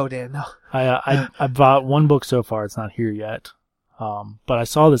 Like no, Dan, no. I bought one book so far. It's not here yet. But I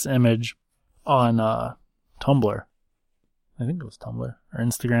saw this image on Tumblr. I think it was Tumblr or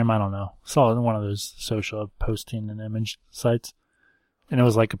Instagram. I don't know. Saw it in one of those social posting and image sites, and it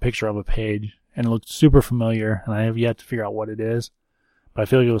was like a picture of a page, and it looked super familiar. And I have yet to figure out what it is, but I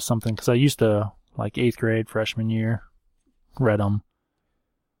feel like it was something because I used to like 8th grade freshman year read them,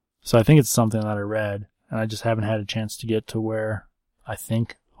 so I think it's something that I read. And I just haven't had a chance to get to where I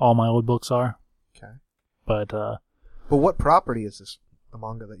think all my old books are. Okay. But what property is this? The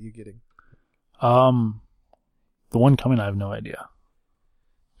manga that you're getting? the one coming, I have no idea.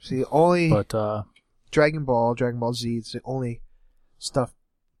 See, only But Dragon Ball Z is the only stuff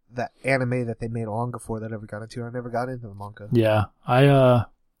that anime that they made a manga for that I ever got into. I never got into the manga. yeah, I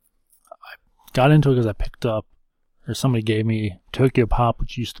got into it because I picked up, or somebody gave me Tokyo Pop,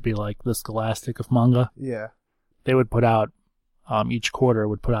 which used to be like the Scholastic of manga. Yeah. They would put out, each quarter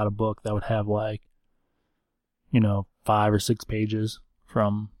would put out a book that would have like, 5 or 6 pages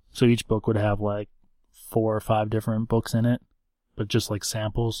so each book would have like 4 or 5 different books in it, but just like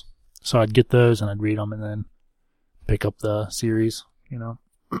samples. So I'd get those and I'd read them and then pick up the series,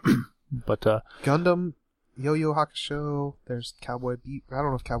 But, Gundam, Yo-Yo Hakusho, there's Cowboy Bebop. I don't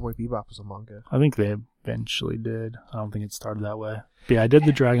know if Cowboy Bebop was a manga. I think they eventually did. I don't think it started that way. But yeah, I did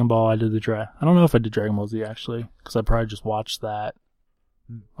the Dragon Ball. I don't know if I did Dragon Ball Z actually, because I probably just watched that.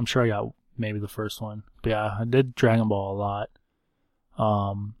 I'm sure I got maybe the first one. But yeah, I did Dragon Ball a lot.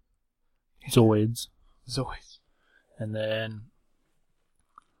 Zoids. And then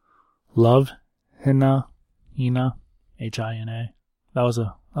Love, Hina, Hina, Hina. That was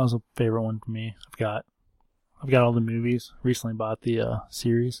a favorite one for me. I've got all the movies. Recently bought the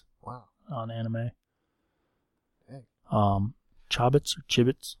series. Wow. On anime. Dang. Chobits or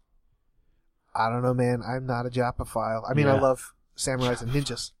Chibbits? I don't know, man. I'm not a Japophile. I mean, Yeah. I love samurais and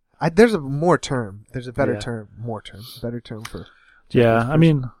ninjas. There's a more term. There's a better Yeah. term. More term. Better term for. Yeah, I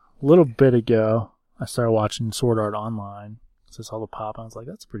mean, a little bit ago, I started watching Sword Art Online. So I saw the pop, and I was like,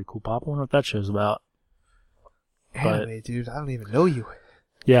 that's a pretty cool pop. I wonder what that show's about. Anime, dude. I don't even know you.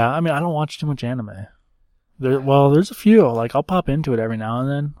 Yeah, I mean, I don't watch too much anime. There's a few. Like, I'll pop into it every now and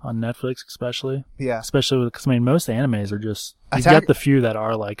then, on Netflix especially. Yeah. Especially because, most animes are just, you Attack- get the few that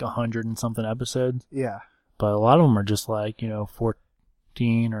are like 100 and something episodes, Yeah. but a lot of them are just like,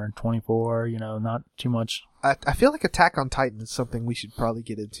 14 or 24, not too much. I feel like Attack on Titan is something we should probably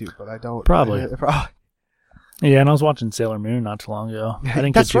get into, but I don't. Probably. Yeah, and I was watching Sailor Moon not too long ago. I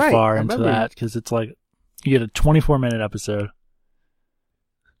didn't get That's too right, far I into remember. that because it's like you get a 24-minute episode.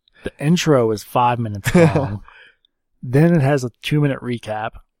 The intro is 5 minutes long. Then it has a 2-minute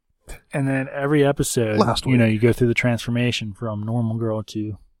recap. And then every episode, Last week. you go through the transformation from normal girl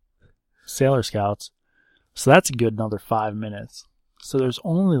to Sailor Scouts. So that's a good another 5 minutes. So there's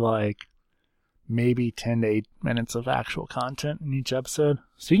only like maybe 10 to 8 minutes of actual content in each episode.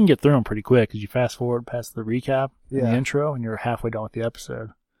 So you can get through them pretty quick because you fast forward past the recap and the intro and you're halfway done with the episode.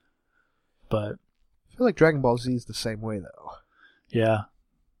 But I feel like Dragon Ball Z is the same way, though. yeah.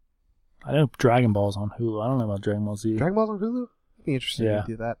 I know Dragon Ball's on Hulu. I don't know about Dragon Ball Z. Dragon Ball's on Hulu? It'd be interesting Yeah. to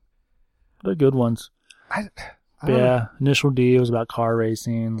do that. They're good ones. I But don't know. yeah, Initial D was about car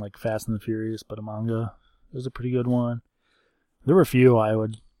racing, like Fast and the Furious, but a manga. It was a pretty good one. There were a few I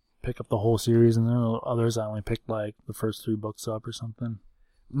would pick up the whole series, and then others I only picked like the first 3 books up or something.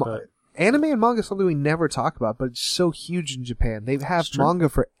 But Anime and manga is something we never talk about, but it's so huge in Japan. They have It's true. manga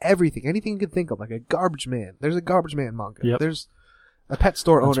for everything. Anything you can think of, like a Garbage Man. There's a Garbage Man manga. Yep. There's a pet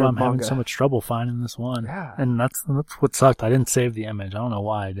store That's owner why I'm having manga. so much trouble finding this one. Yeah. And that's what sucked. I didn't save the image. I don't know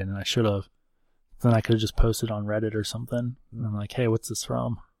why I didn't. I should have. Then I could have just posted on Reddit or something. And I'm like, hey, what's this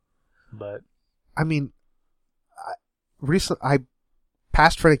from? But I mean, I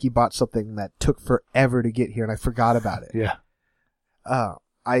past Frederick bought something that took forever to get here, and I forgot about it. yeah.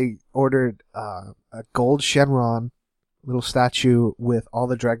 I ordered a gold Shenron little statue with all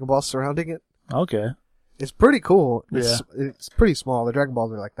the Dragon Balls surrounding it. Okay. It's pretty cool. Yeah. It's pretty small. The Dragon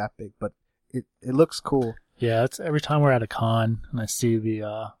Balls are like that big, but it looks cool. Yeah, it's every time we're at a con and I see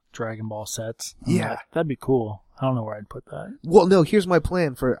the Dragon Ball sets. I'm Yeah. like, that'd be cool. I don't know where I'd put that. Well, no, here's my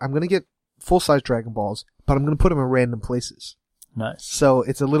plan I'm going to get full-size Dragon Balls, but I'm going to put them in random places. Nice. So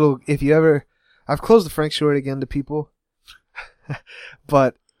it's a little, I've closed the Frank Short again to people,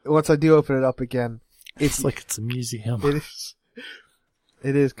 but once I do open it up again, It's like it's a museum.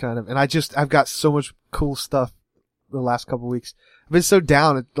 It is kind of, and I've got so much cool stuff the last couple of weeks. I've been so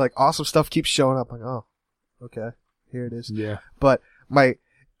down, like awesome stuff keeps showing up. Like, oh, okay, here it is. Yeah. But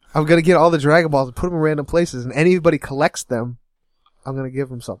I'm gonna get all the Dragon Balls and put them in random places, and anybody collects them, I'm gonna give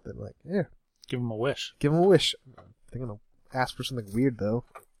them something. Like, here, Give them a wish. give them a wish. I'm gonna ask for something weird though.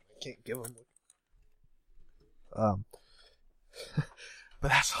 I can't give them. But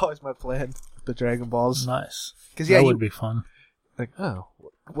that's always my plan with the Dragon Balls. Nice. 'Cause, that would be fun. Like, oh,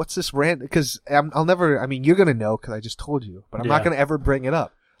 what's this random? Because I'll never. I mean, you're gonna know because I just told you, but I'm not Yeah. gonna ever bring it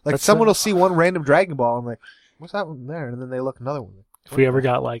up. Like, That's someone it. will see one random Dragon Ball, and I'm like, what's that one there? And then they look another one. If we ever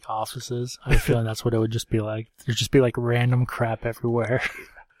got like offices, I have a feeling that's what it would just be like. There'd just be like random crap everywhere.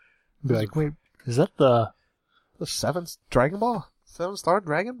 Be like, wait, is that the seventh Dragon Ball, 7-star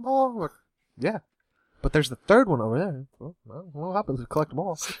Dragon Ball? Like, yeah, but there's the third one over there. Well, what happens if you collect them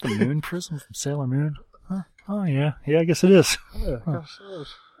all? the moon prism from Sailor Moon? Huh? Oh yeah, I guess it is.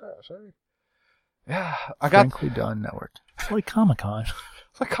 Yeah, I got. Frankly Done Network. It's like Comic-Con.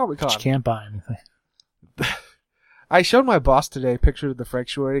 It's like Comic But you Con. can't buy anything. I showed my boss today a picture of the Frank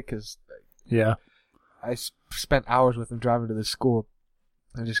Shorty because Yeah. I spent hours with him driving to this school.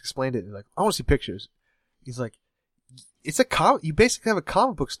 I just explained it. He's like, I want to see pictures. He's like, it's you basically have a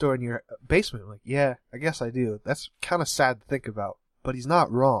comic book store in your basement. I'm like, yeah, I guess I do. That's kind of sad to think about, but he's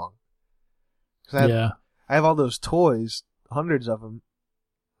not wrong. 'Cause I have all those toys, hundreds of them.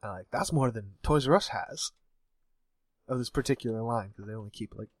 And like, that's more than Toys R Us has of this particular line because they only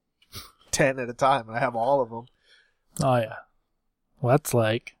keep like 10 at a time, and I have all of them. Oh yeah. Well, that's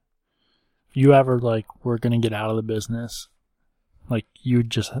like, if you ever like were gonna get out of the business, like you'd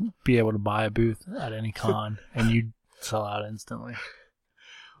just be able to buy a booth at any con and you'd sell out instantly.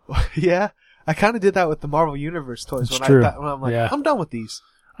 Yeah, I kind of did that with the Marvel Universe toys It's when true. when I'm like, Yeah. I'm done with these.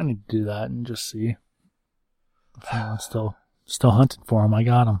 I need to do that and just see if anyone's still hunting for them. I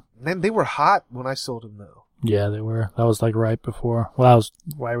got them. And they were hot when I sold them though. Yeah, they were. That was like right before. Well, that was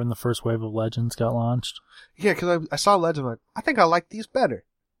right when the first wave of Legends got launched. Yeah, because I saw Legend, I'm like, I think I like these better.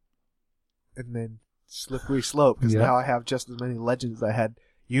 And then slippery slope, because Yeah. now I have just as many Legends as I had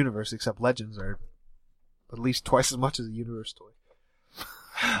Universe, except Legends are at least twice as much as a Universe toy.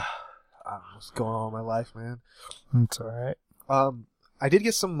 I don't know what's going on in my life, man. It's alright. I did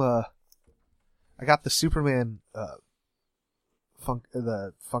get some, I got the Superman, the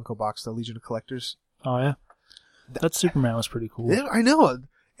Funko box, the Legion of Collectors. Oh yeah? That Superman was pretty cool. Yeah, I know.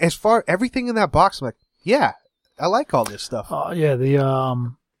 As far everything in that box, I'm like, yeah, I like all this stuff. Oh yeah,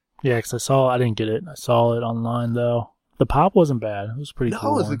 yeah, 'cause I didn't get it. I saw it online though. The pop wasn't bad. It was pretty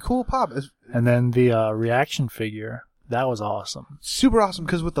cool. No, it's a cool pop. It's And then the reaction figure, that was awesome. super awesome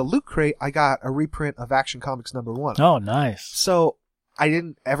because with the Loot Crate, I got a reprint of Action Comics #1. Oh, nice. So I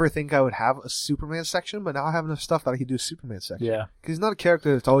didn't ever think I would have a Superman section, but now I have enough stuff that I can do a Superman section. Yeah. Because he's not a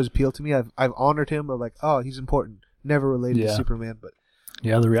character that's always appealed to me. I've honored him, but like, oh, he's important. Never related to Yeah. Superman, but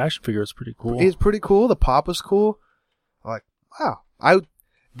Yeah, the reaction figure was pretty cool. it's pretty cool. The pop was cool. I'm like, wow.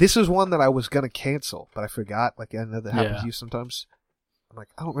 This is one that I was gonna cancel, but I forgot. Like, I know that happens Yeah. to you sometimes. I'm like,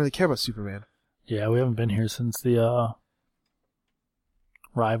 I don't really care about Superman. Yeah, we haven't been here since the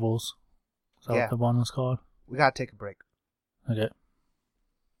Rivals. Is that Yeah. what the one was called? We gotta take a break. Okay.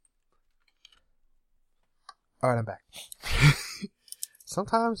 All right, I'm back.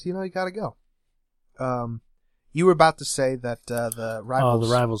 Sometimes, you gotta go. You were about to say that the Rivals. Oh,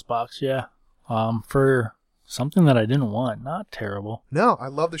 the Rivals box, yeah. For something that I didn't want, not terrible. No, I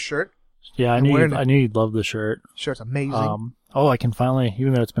love the shirt. Yeah, I I'm knew wearing it. you'd love the shirt. Shirt's amazing. I can finally,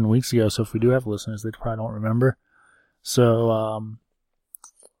 even though it's been weeks ago, so if we do have listeners, they probably don't remember. So,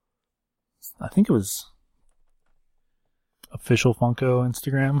 I think it was official Funko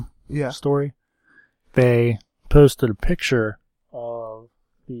Instagram Yeah. story. They posted a picture of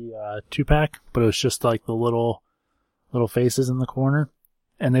the 2-pack, but it was just like the little faces in the corner,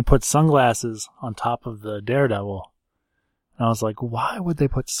 and they put sunglasses on top of the Daredevil. And I was like, why would they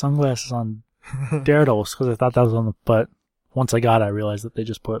put sunglasses on Daredevil, because I thought that was on the, but once I got it, I realized that they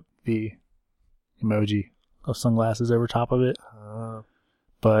just put the emoji of sunglasses over top of it.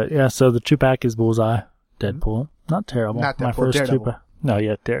 But yeah, so the 2-pack is Bullseye, Deadpool. Not terrible. Not Deadpool, My first Daredevil. 2-pack. No,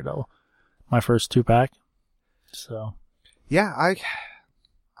 yeah, Daredevil. My first 2-pack. So. Yeah,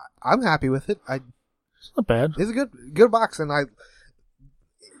 I'm happy with it. It's not bad. It's a good box, and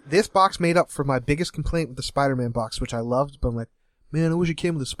this box made up for my biggest complaint with the Spider-Man box, which I loved, but I'm like, man, I wish it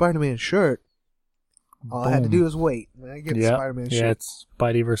came with a Spider-Man shirt. All I had to do was wait. And I get the Spider-Man shirt. Yeah, it's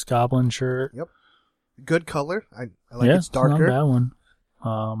Spidey vs. Goblin shirt. Yep. Good color. I like it's darker. It's not a bad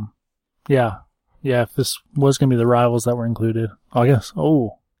one. Yeah, if this was going to be the Rivals that were included, I guess,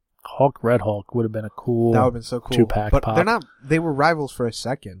 Red Hulk would have been a cool that would have been so cool. 2-pack but pop. they're not, they were Rivals for a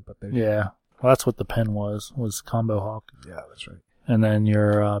second, but they're Yeah. Well, that's what the pen was Combo Hulk. Yeah, that's right. And then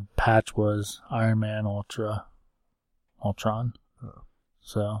your patch was Iron Man Ultron. Oh.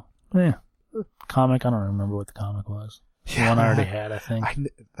 So, yeah. Comic, I don't remember what the comic was. The one I already had, I think.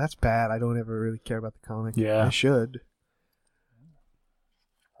 That's bad. I don't ever really care about the comic. Yeah. I should.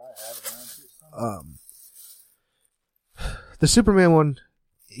 The Superman one,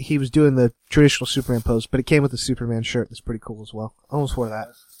 he was doing the traditional Superman pose, but it came with a Superman shirt that's pretty cool as well. I almost wore that.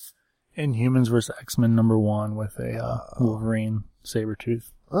 Inhumans vs. X-Men #1 with a Wolverine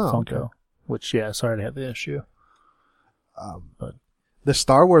Sabretooth Funko. Okay. Which, yeah, sorry to have the issue. But the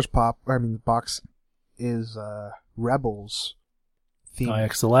Star Wars box is Rebels themed. Oh, yeah,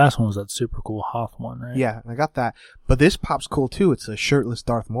 'cause the last one was that super cool Hoth one, right? Yeah, I got that. But this pop's cool too. It's a shirtless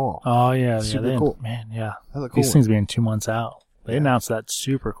Darth Maul. Oh, yeah. Super cool. Man, yeah. That's a cool These things being 2 months out. They announced that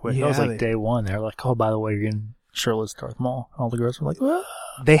super quick. Yeah, that was like day one. They were like, oh, by the way, you're getting shirtless Darth Maul. And all the girls were like, ah.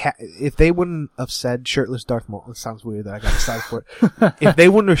 If they wouldn't have said shirtless Darth Maul, it sounds weird that I got excited for it. If they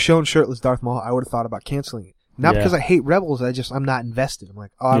wouldn't have shown shirtless Darth Maul, I would have thought about canceling it. Not because I hate Rebels, I'm not invested. I'm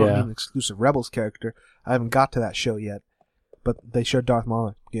like, I don't need an exclusive Rebels character. I haven't got to that show yet. But they showed Darth Maul,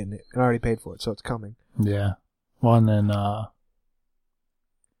 I'm getting it, and I already paid for it, so it's coming. Yeah. Well, and then the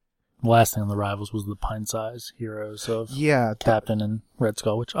last thing on the Rivals was the pint-sized heroes of Captain and Red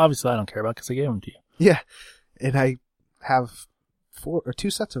Skull, which obviously I don't care about because I gave them to you. Yeah, and I have 2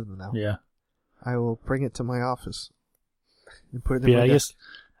 sets of them now. Yeah. I will bring it to my office and put it in my I desk. guess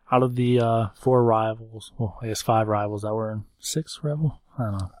out of the 4 Rivals, well, I guess 5 Rivals that were in 6 Rebel? I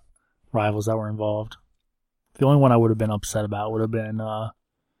don't know. Rivals that were involved. The only one I would have been upset about would have been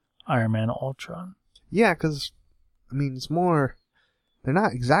Iron Man Ultron. Yeah, because, it's more... They're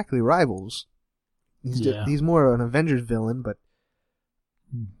not exactly rivals. He's more an Avengers villain, but...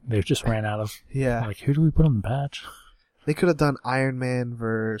 They just ran out of... Yeah. Like, who do we put on the patch? They could have done Iron Man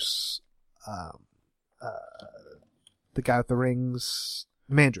versus the guy with the rings,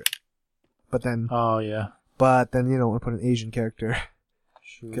 Mandarin. But then... Oh, yeah. But then you don't want to put an Asian character.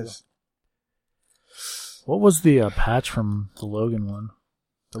 Because... What was the patch from the Logan one?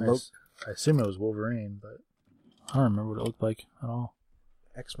 I assume it was Wolverine, but I don't remember what it looked like at all.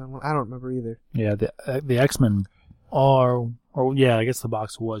 X-Men one? I don't remember either. Yeah, the X-Men are... Or, yeah, I guess the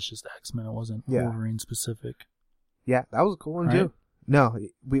box was just X-Men. It wasn't Wolverine specific. Yeah, that was a cool one, too. No,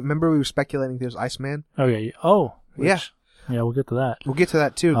 we were speculating there's Iceman. Okay. Oh. Yeah, we'll get to that. We'll get to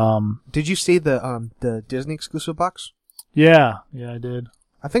that, too. Did you see the Disney exclusive box? Yeah, I did.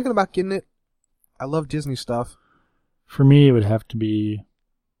 I'm thinking about getting it. I love Disney stuff. For me, it would have to be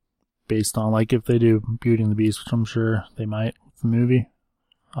based on, like, if they do Beauty and the Beast, which I'm sure they might with the movie.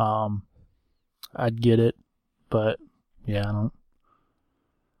 I'd get it, but yeah,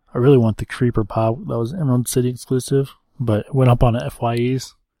 I really want the Creeper Pop that was Emerald City exclusive, but it went up on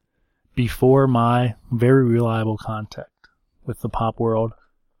FYEs before my very reliable contact with the Pop World.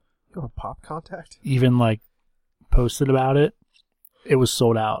 You have a Pop contact? Even, like, posted about it. It was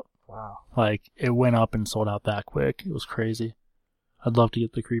sold out. Wow. Like, it went up and sold out that quick. It was crazy. I'd love to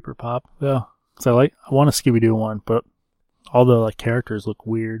get the Creeper Pop. Yeah. Because I want a Scooby-Doo one, but all the, like, characters look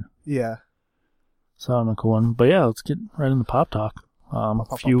weird. Yeah. So I'm a cool one. But yeah, let's get right into Pop Talk.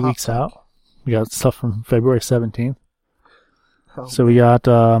 A few weeks out. We got stuff from February 17th. Oh, so we got,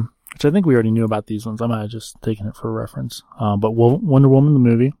 which I think we already knew about these ones. I might have just taken it for reference. But Wonder Woman, the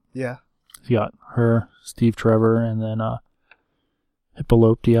movie. Yeah. You got her, Steve Trevor, and then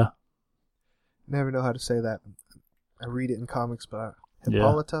Hippolopia. Never know how to say that. I read it in comics, but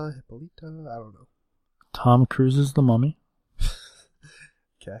Hippolyta, I don't know. Tom Cruise's The Mummy.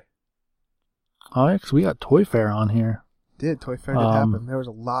 Okay. Oh, yeah, because we got Toy Fair on here. Toy Fair did happen. There was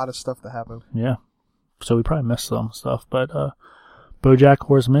a lot of stuff that happened. Yeah. So we probably missed some stuff, but BoJack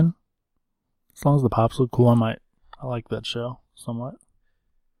Horseman. As long as the pops look cool, I like that show somewhat.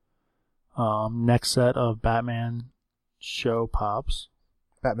 Next set of Batman show pops.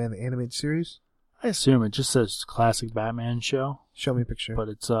 Batman the Animated Series? I assume it just says classic Batman show, Show me a picture. but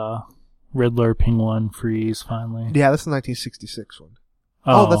it's Riddler, Penguin, Freeze, finally. Yeah, that's the 1966 one.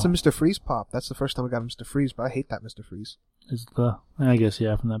 Oh, that's a Mr. Freeze pop. That's the first time we got a Mr. Freeze, but I hate that Mr. Freeze. I guess,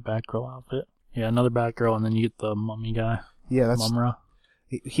 yeah, from that Batgirl outfit. Yeah, another Batgirl, and then you get the mummy guy. Yeah, that's... Mumra.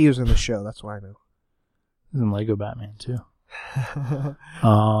 He was in the show, that's why I know. He's in Lego Batman, too.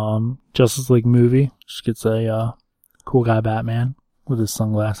 Justice League movie. Just gets a cool guy Batman with his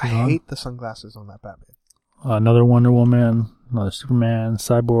sunglasses on. I hate the sunglasses on that Batman. Another Wonder Woman, another Superman,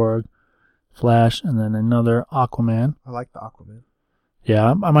 Cyborg, Flash, and then another Aquaman. I like the Aquaman.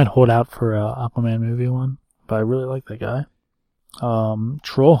 Yeah, I might hold out for a Aquaman movie one, but I really like that guy.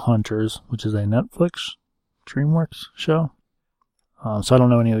 Troll Hunters, which is a Netflix DreamWorks show. So I don't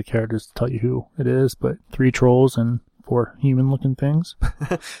know any of the characters to tell you who it is, but 3 trolls and 4 human-looking things.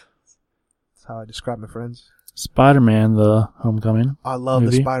 That's how I describe my friends. Spider-Man, the Homecoming. I love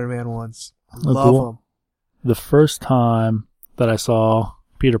movie. the Spider-Man ones. I Oh, love cool. them. The first time that I saw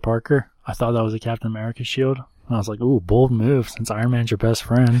Peter Parker, I thought that was a Captain America shield. And I was like, ooh, bold move since Iron Man's your best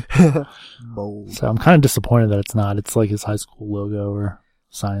friend. Bold. So I'm kind of disappointed that it's not. It's like his high school logo or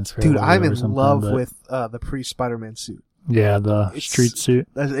science fair. Dude, logo I'm or in something, love but with the pre-Spider-Man suit. Yeah, the street suit.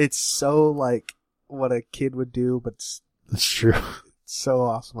 It's so like what a kid would do, but it's That's true. so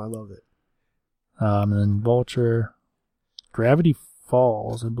awesome. I love it. And then Vulture. Gravity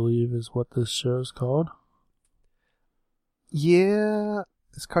Falls, I believe, is what this show's called. Yeah,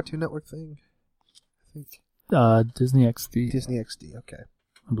 this Cartoon Network thing. I think Disney XD, Disney XD. Okay.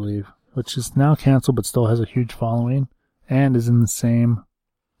 I believe, which is now canceled but still has a huge following and is in the same,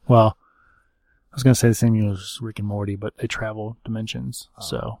 well, I was going to say the same universe as Rick and Morty, but they travel dimensions.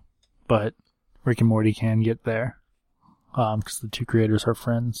 So, but Rick and Morty can get there because the 2 creators are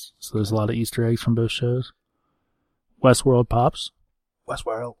friends. So there's a lot of Easter eggs from both shows. Westworld pops.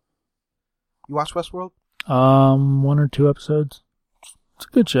 Westworld. You watch Westworld? 1 or 2 episodes. It's a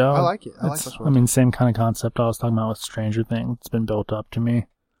good show. I like it. I like It's- Westworld. I mean, same kind of concept I was talking about with Stranger Things. It's been built up to me.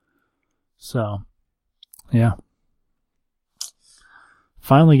 So, yeah.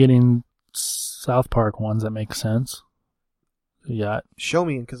 Finally getting South Park ones that make sense. You got Show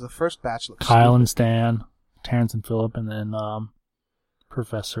me, because the first batch looks Kyle stupid. and Stan, Terrence and Phillip, and then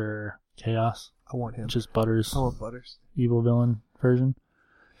Professor Chaos, I want him. which is Butters' I want Butters. evil villain version.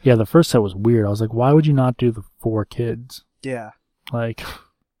 Yeah, the first set was weird. I was like, why would you not do the 4 kids? Yeah. Like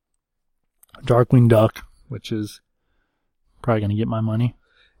Darkwing Duck, which is probably gonna get my money.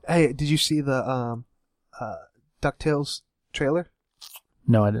 Hey, did you see the DuckTales trailer?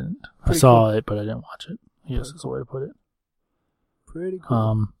 No, I didn't. I Pretty saw cool. it, but I didn't watch it. Yes, Pretty is the way to put it. Pretty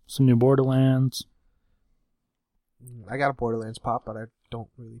cool. Some new Borderlands. I got a Borderlands pop, but I don't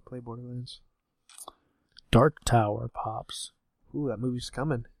really play Borderlands. Dark Tower pops. Ooh, that movie's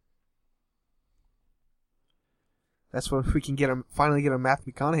coming. That's when we can finally get a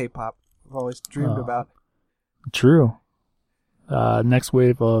Matthew McConaughey pop. I've always dreamed about. True. Next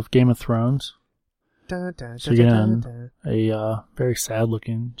wave of Game of Thrones. Dun, dun, So dun, you're dun, getting dun. a very sad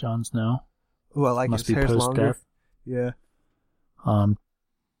looking Jon Snow. Ooh, I like Must his be hair's post longer. death. Yeah.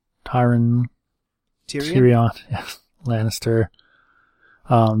 Tyrion Tyrion? yes, Lannister.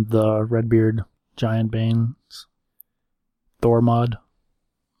 The Redbeard Giant Banes. Thormod,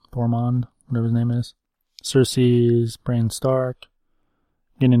 whatever his name is. Cersei's Bran Stark.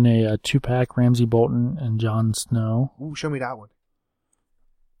 Getting a 2-pack Ramsay Bolton and Jon Snow. Ooh, show me that one.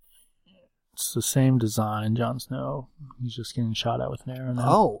 It's the same design, Jon Snow. He's just getting shot at with an arrow now.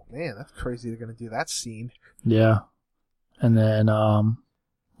 Oh, man, that's crazy they're going to do that scene. Yeah. And then,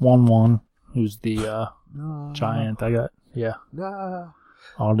 Won, who's the, No. giant. No.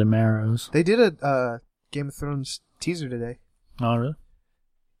 All them arrows. They did a Game of Thrones teaser today. Oh, really?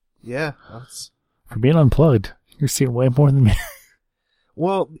 Yeah. For being unplugged, you're seeing way more than me.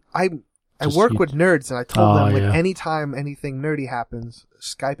 Well, I Just work you- with nerds, and I told them, like, yeah. anytime anything nerdy happens,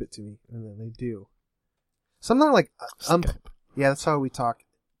 Skype it to me, and then they do. Something like, Skype. yeah, that's how we talk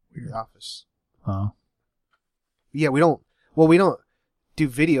in the office. Oh. Yeah, we don't do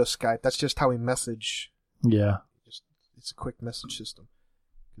video Skype. That's just how we message. Yeah. It's a quick message system.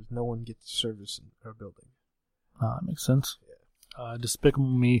 Because no one gets service in our building. That makes sense. Despicable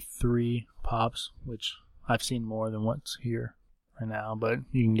Me 3 pops, which I've seen more than what's here right now, but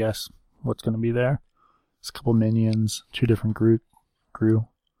you can guess what's going to be there. It's a couple minions, 2 different crew.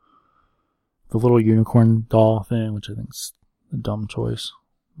 The little unicorn doll thing, which I think is a dumb choice,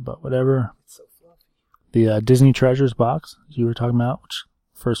 but whatever. It's so fluffy. The Disney Treasures box, as you were talking about, which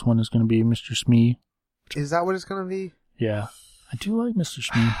first one is going to be Mr. Smee. Is that what it's going to be? Yeah. I do like Mr.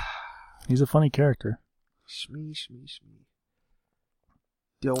 Smee. He's a funny character. Shmee.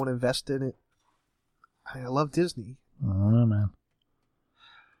 Do I want to invest in it? I love Disney. I don't know, man.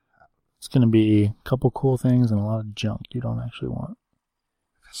 It's going to be a couple cool things and a lot of junk you don't actually want.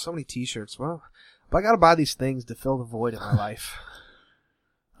 So many T-shirts. Well, but I got to buy these things to fill the void in my life.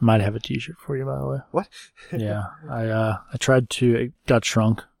 I might have a T-shirt for you, by the way. What? Yeah, I tried to. It got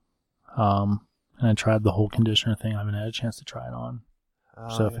shrunk, and I tried the whole conditioner thing. I haven't had a chance to try it on.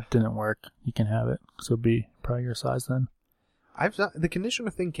 So if it didn't work, you can have it. So it'll be probably your size then. The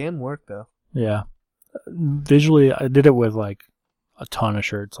conditioner thing can work though. Yeah, visually, I did it with like a ton of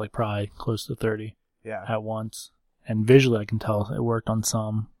shirts, like probably close to 30 at once. And visually, I can tell it worked on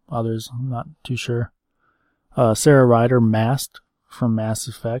some. Others, I'm not too sure. Sarah Ryder Masked from Mass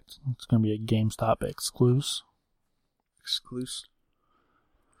Effect. It's going to be a GameStop exclusive.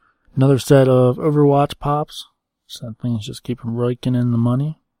 Another set of Overwatch pops. So things just keep raking in the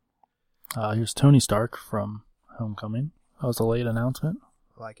money. Here's Tony Stark from Homecoming. That was a late announcement.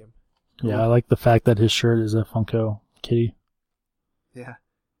 I like him. Yeah, I like the fact that his shirt is a Funko kitty. Yeah.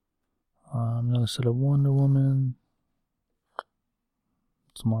 Another set of Wonder Woman.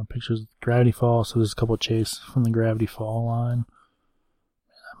 Some more pictures of Gravity Falls. So there's a couple of Chase from the Gravity Fall line.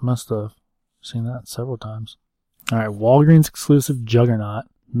 I must have seen that several times. Alright, Walgreens exclusive Juggernaut.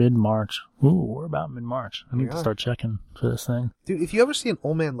 Mid-March. Ooh, we're about mid-March. I need to start checking for this thing. Dude, if you ever see an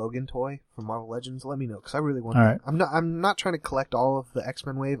Old Man Logan toy from Marvel Legends, let me know, because I really want all that. Right. I'm not trying to collect all of the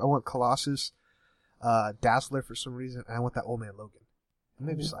X-Men wave. I want Colossus, Dazzler for some reason, and I want that Old Man Logan. And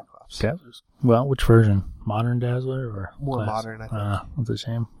maybe Cyclops. Dazzlers. Well, which version? Modern Dazzler or more classic? Modern, I think. That's a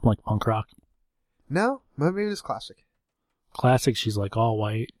shame. Like punk rock. No, maybe it's classic. Classic, she's like all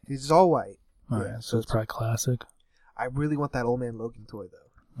white. He's all white. Alright, so it's probably classic. I really want that Old Man Logan toy, though.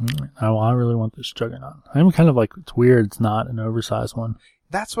 I really want this Juggernaut. I'm kind of like, it's weird it's not an oversized one.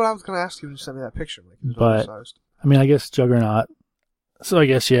 That's what I was going to ask you when you sent me that picture. Like, it was but, oversized. I mean, I guess Juggernaut. So I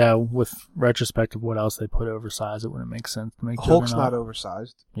guess, yeah, with retrospect of what else they put oversized, it wouldn't make sense to make Hulk's Juggernaut. not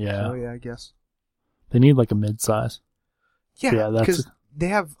oversized. Yeah. So, yeah, I guess. They need like a mid-size. Yeah, because they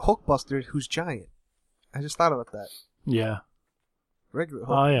have Hulkbuster who's giant. I just thought about that. Yeah. Regular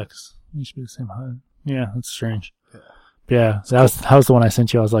Hulk. Oh, yeah, because he should be the same height. Yeah, that's strange. Yeah, so that was the one I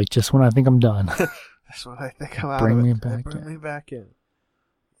sent you. I was like, just when I think I'm done. That's what I think I'm out Bring of me it. back Bring in. me back in.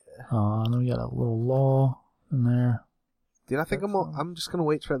 Then we got a little Law in there. Dude, I think I'm just gonna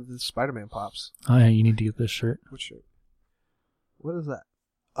wait for the Spider-Man pops. Oh yeah, you need to get this shirt. What shirt? What is that?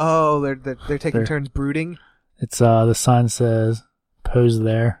 Oh, they're taking turns brooding. It's the sign says "Pose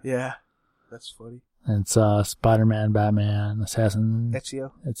there." Yeah, that's funny. And it's Spider-Man, Batman, Assassin,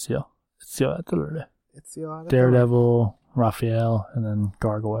 Ezio, Daredevil, Raphael, and then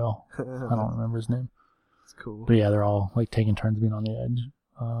Gargoyle. I don't remember his name. It's cool. But yeah, they're all like taking turns being on the edge.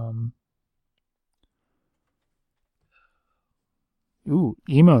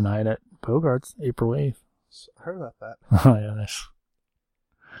 Emo night at Bogart's, April 8th. I heard about that. Oh yeah, nice.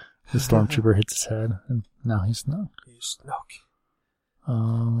 The stormtrooper hits his head, and now he's snuck.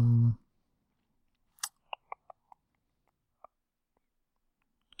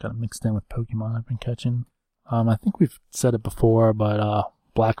 Got it mixed in with Pokemon I've been catching. I think we've said it before, but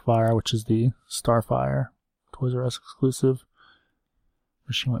Blackfire, which is the Starfire Toys R Us exclusive,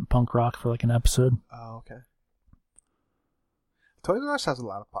 where she went punk rock for like an episode. Oh, okay. Toys R Us has a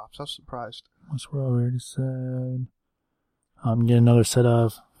lot of pops. I was surprised. That's what I already said. Get another set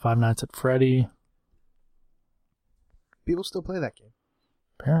of Five Nights at Freddy. People still play that game.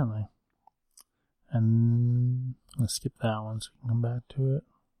 Apparently. And let's skip that one so we can come back to it.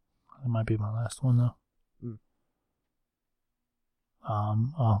 That might be my last one though.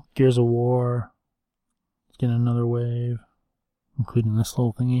 Gears of War. Let's get another wave, including this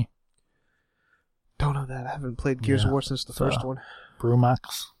little thingy. Don't know that. I haven't played Gears of War since the first one.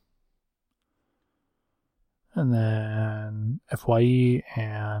 Brumax. And then FYE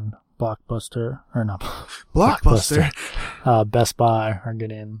and Blockbuster, or not Blockbuster. Best Buy are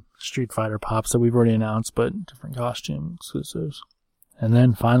getting Street Fighter pops that we've already announced, but different costume exclusives. And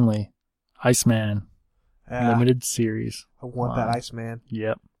then finally, Iceman limited series. I want that Iceman.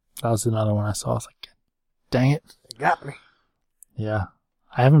 Yep, that was another one I saw. I was like, dang it, they got me. Yeah,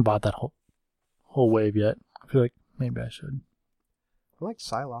 I haven't bought that whole wave yet. I feel like maybe I should. I like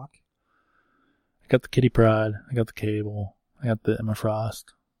Psylocke. I got the Kitty Pryde. I got the Cable. I got the Emma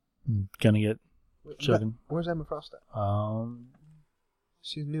Frost. I'm gonna get Chuggin. Where's Emma Frost at?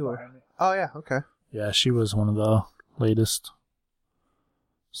 She's newer. Oh yeah, okay. Yeah, she was one of the latest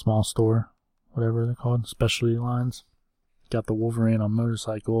small store, whatever they're called, specialty lines. Got the Wolverine on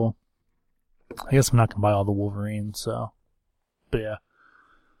motorcycle. I guess I'm not gonna buy all the Wolverines, so. But yeah.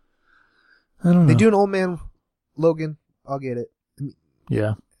 I don't know. They do an Old Man Logan. I'll get it.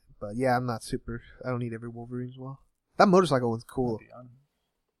 Yeah. But yeah, I'm not super. I don't need every Wolverine as well. That motorcycle was cool.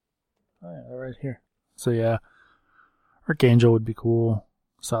 Oh yeah, they're right here. So yeah, Archangel would be cool.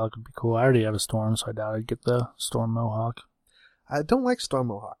 Psylocke would be cool. I already have a Storm, so I doubt I'd get the Storm Mohawk. I don't like Storm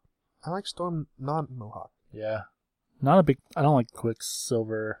Mohawk. I like Storm non-Mohawk. Yeah. Not a big... I don't like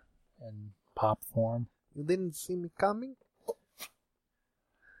Quicksilver and Pop form. You didn't see me coming?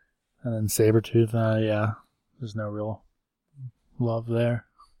 And then Sabretooth, yeah. There's no real love there.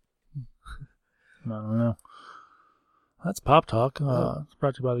 I don't know. That's Pop Talk. It's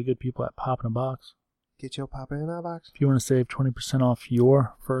brought to you by the good people at Pop in a Box. Get your pop in a box. If you want to save 20% off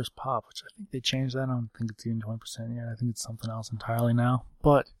your first pop, which I think they changed that. I don't think it's even 20% yet. I think it's something else entirely now.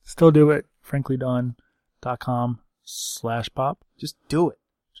 But still do it. franklydone.com/pop. Just do it.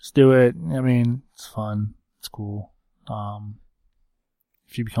 Just do it. I mean, it's fun. It's cool.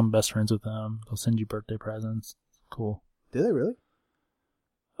 If you become best friends with them, they'll send you birthday presents. Cool. Do they really?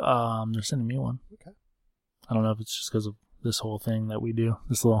 They're sending me one. Okay. I don't know if it's just because of this whole thing that we do.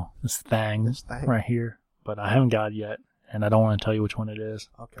 This thing right here. But I haven't got it yet. And I don't want to tell you which one it is.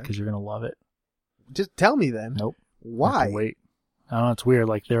 Okay. Because you're going to love it. Just tell me then. Nope. Why? Wait. I don't know. It's weird.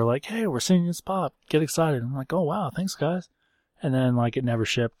 Like, they're like, hey, we're sending this pop. Get excited. I'm like, oh, wow. Thanks, guys. And then, like, it never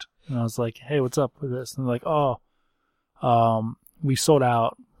shipped. And I was like, hey, what's up with this? And they're like, oh, we sold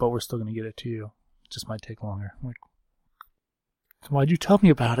out, but we're still going to get it to you. It just might take longer. I'm like, why'd you tell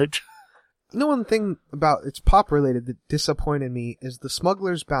me about it? You know, one thing about it's pop related that disappointed me is the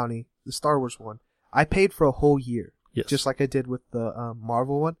Smuggler's Bounty, the Star Wars one. I paid for a whole year, Yes. just like I did with the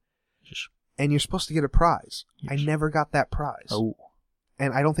Marvel one. Yes. And you're supposed to get a prize. Yes. I never got that prize. Oh.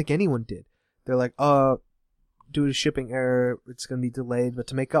 And I don't think anyone did. They're like, due to shipping error, it's going to be delayed, but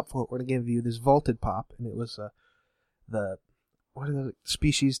to make up for it, we're going to give you this vaulted pop. And it was what are the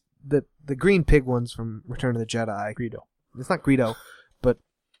species? The green pig ones from Return of the Jedi. Greedo. It's not Greedo, but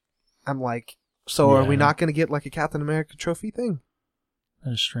I'm like, so are we Yeah. not going to get like a Captain America trophy thing?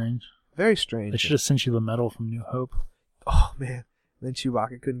 That is strange. Very strange. They should have sent you the medal from New Hope. Oh, man. Then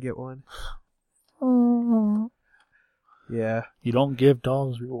Chewbacca couldn't get one. Yeah. You don't give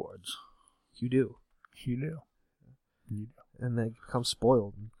dogs rewards. You do. You do. You do. And they become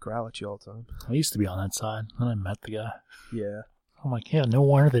spoiled and growl at you all the time. I used to be on that side. Then I met the guy. Yeah. I'm like, yeah, no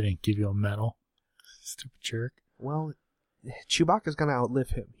wonder they didn't give you a medal. Stupid jerk. Well, Chewbacca's going to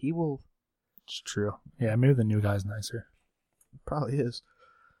outlive him. He will. It's true. Yeah, maybe the new guy's nicer. Probably is.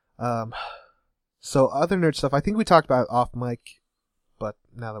 So other nerd stuff, I think we talked about it off mic, but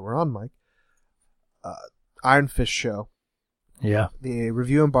now that we're on mic, Iron Fist show. Yeah. The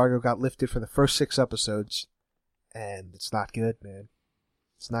review embargo got lifted for the first 6 episodes, and it's not good, man.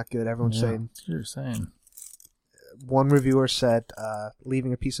 It's not good. Everyone's saying. That's what you're saying. One reviewer said,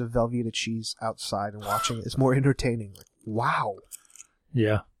 leaving a piece of Velveeta cheese outside and watching it is more entertaining. Like, wow.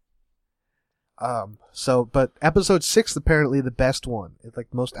 Yeah. But episode 6 apparently the best one. It's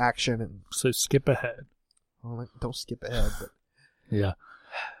like most action and. So skip ahead. Well, don't skip ahead, but. Yeah.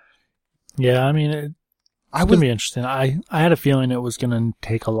 Yeah, I mean, it's going to be interesting. I had a feeling it was going to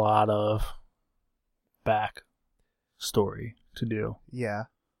take a lot of back story to do. Yeah.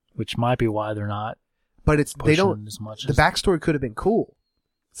 Which might be why they're not. But they don't. As much The backstory could have been cool.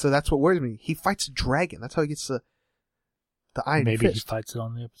 So that's what worries me. He fights a dragon. That's how he gets the Iron Fist. Maybe he fights it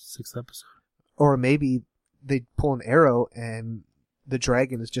on the 6th episode. Or maybe they pull an arrow and the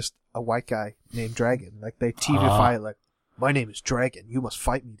dragon is just a white guy named Dragon. Like they TVify it like, my name is Dragon. You must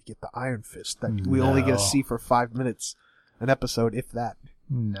fight me to get the Iron Fist that we only get to see for 5 minutes an episode, if that.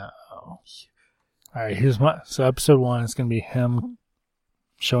 No. Alright, so episode 1 is going to be him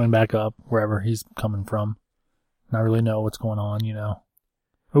showing back up wherever he's coming from. Not really know what's going on, you know.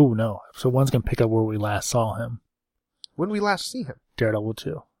 Oh, no. Episode 1's going to pick up where we last saw him. When did we last see him? Daredevil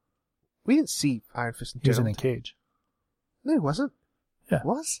 2. We didn't see Iron Fist in He was in a Daredevil. cage. No, he wasn't. Yeah.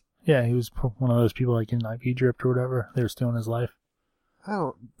 Was? Yeah, he was one of those people like in like Egypt or whatever. They were stealing his life. I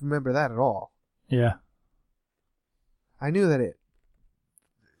don't remember that at all. Yeah. I knew that it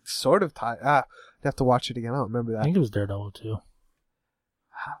sort of tied. I'd have to watch it again. I don't remember I that. think it was Daredevil 2.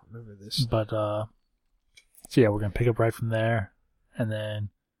 I don't remember this. But, so yeah, we're going to pick up right from there. And then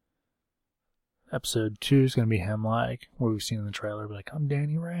episode 2 is going to be him like, where we've seen in the trailer, be like, I'm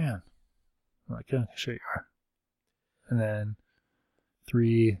Danny Rand. I'm like, yeah, sure you are. And then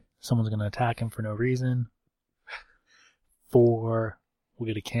 3, someone's going to attack him for no reason. 4, we'll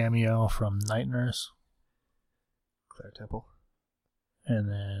get a cameo from Night Nurse. Claire Temple. And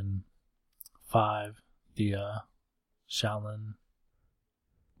then 5, the Shaolin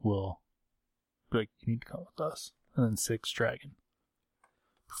will be like, you need to come with us. And then 6, Dragon.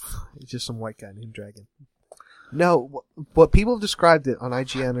 It's just some white guy named Dragon. No, what people have described it on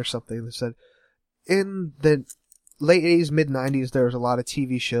IGN or something, they said in the late 80s, mid 90s, there was a lot of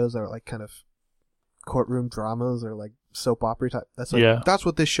TV shows that were like kind of courtroom dramas or like soap opera type. That's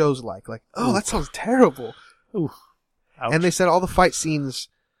what this show's like. Like, oh, that sounds terrible. Ooh. Ouch. And they said all the fight scenes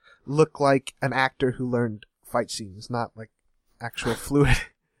look like an actor who learned fight scenes, not like actual fluid.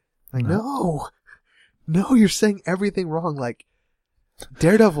 Like, no, you're saying everything wrong. Like,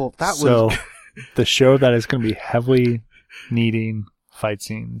 Daredevil, was... the show that is going to be heavily needing fight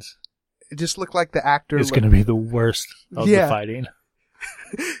scenes. It just looked like the actor... It's going to be the worst of the fighting.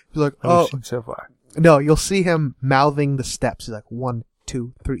 Like, so far. No, you'll see him mouthing the steps. He's like, 1,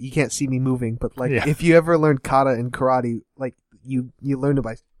 2, 3. You can't see me moving, but like, if you ever learned kata and karate, like, you learned it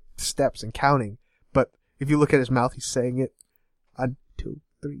by steps and counting. But if you look at his mouth, he's saying it 1, 2,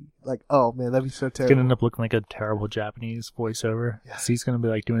 3. Like, oh man, that'd be so terrible. It's gonna end up looking like a terrible Japanese voiceover. Yeah. So he's gonna be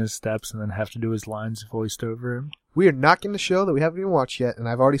like doing his steps and then have to do his lines voiced over him. We are knocking the show that we haven't even watched yet, and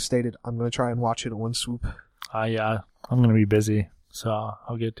I've already stated I'm gonna try and watch it in one swoop. Yeah, I'm gonna be busy, so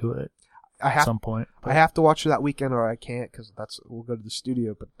I'll get to it at some point. I have to watch it that weekend, or I can't because we'll go to the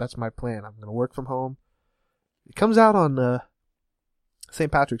studio. But that's my plan. I'm gonna work from home. It comes out on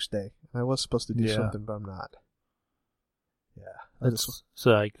St. Patrick's Day. I was supposed to do something, but I'm not. Yeah. That's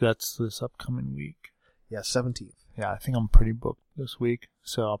this upcoming week. Yeah, 17th. Yeah, I think I'm pretty booked this week,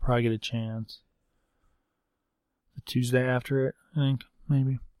 so I'll probably get a chance. The Tuesday after it, I think,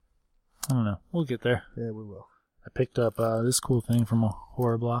 maybe. I don't know. We'll get there. Yeah, we will. I picked up this cool thing from a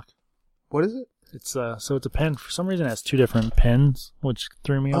horror block. What is it? It's so it's a pen. For some reason, it has 2 different pens, which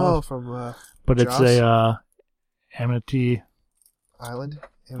threw me off. Oh, from but Joss? It's a Amity Island.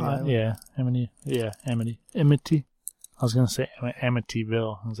 Yeah, Amity. Yeah, Amity. I was gonna say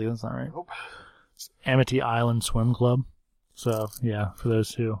Amityville. I was like, that's not right. Nope. It's Amity Island Swim Club. So yeah, for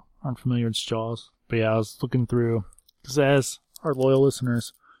those who aren't familiar, it's Jaws. But yeah, I was looking through because as our loyal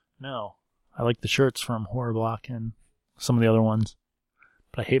listeners know, I like the shirts from Horror Block and some of the other ones,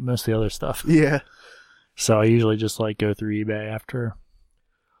 but I hate most of the other stuff. Yeah. So I usually just like go through eBay after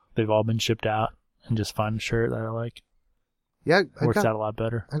they've all been shipped out and just find a shirt that I like. Yeah, it works out a lot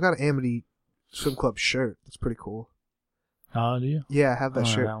better. I got an Amity Swim Club shirt. That's pretty cool. Oh, do you? Yeah, I have that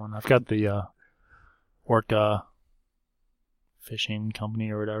shirt. That one. I've got the Orca Fishing Company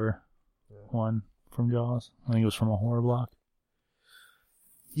or whatever one from Jaws. I think it was from a Horror Block.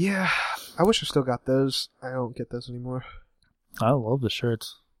 Yeah, I wish I still got those. I don't get those anymore. I love the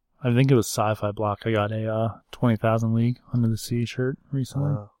shirts. I think it was Sci-Fi Block. I got a 20,000 League Under the Sea shirt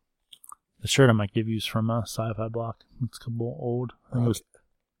recently. The shirt I might give you is from Sci-Fi Block. It's a couple old. I think it was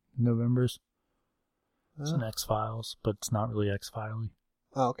November's. It's an X-Files, but it's not really X-Files-y.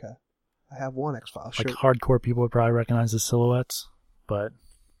 Oh, okay. I have one X-Files shirt. Like hardcore people would probably recognize the silhouettes, but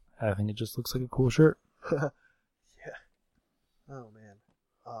I think it just looks like a cool shirt. Yeah. Oh, man.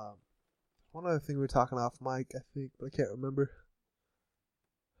 One other thing we were talking off mic, I think, but I can't remember.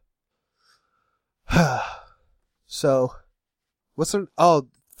 So, what's some... Oh,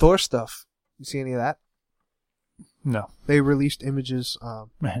 Thor stuff. You see any of that? No. They released images.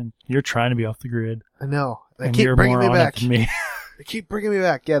 Man, you're trying to be off the grid. I know. They and keep you're bringing more me on back. It than me. They keep bringing me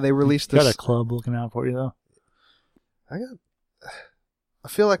back. Yeah, they released you this. Got a club looking out for you, though. I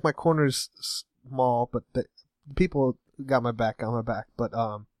feel like my corner's small, but the people got my back. But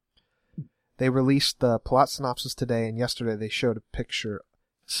they released the plot synopsis today, and yesterday they showed a picture.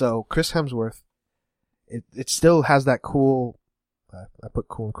 So Chris Hemsworth, it still has that cool. I put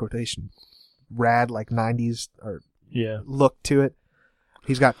cool in quotation. Rad like 90s or look to it.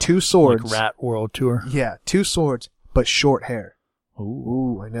 He's got 2 swords. Like Rat World Tour. Yeah, 2 swords, but short hair.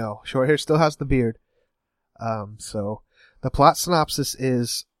 Ooh, I know. Short hair, still has the beard. So the plot synopsis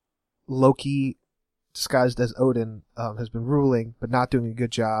is Loki, disguised as Odin, has been ruling, but not doing a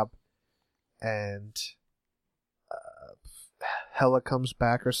good job. And Hela comes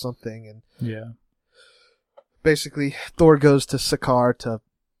back or something. And basically, Thor goes to Sakaar to...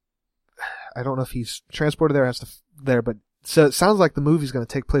 I don't know if he's transported there, but so it sounds like the movie's going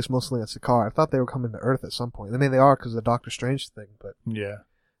to take place mostly on Sakaar. I thought they were coming to Earth at some point. I mean, they are because of the Doctor Strange thing, but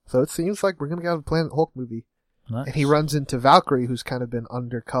so it seems like we're going to get a Planet Hulk movie. Nice. And he runs into Valkyrie, who's kind of been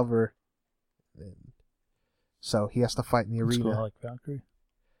undercover, and so he has to fight in the arena. Cool, I like Valkyrie.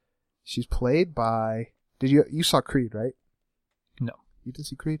 She's played by. You saw Creed, right? No, you didn't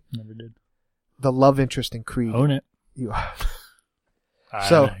see Creed. Never did. The love interest in Creed. Own it. You. I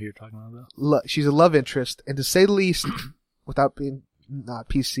so don't know who you're talking about. She's a love interest, and to say the least, without being not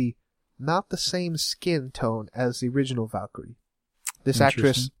PC, not the same skin tone as the original Valkyrie. This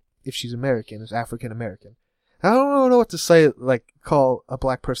actress, if she's American, is African American. I don't know what to say. Like call a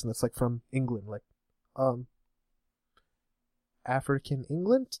black person that's like from England, like African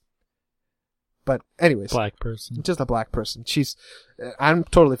England. But anyways, Black person. just a black person. I'm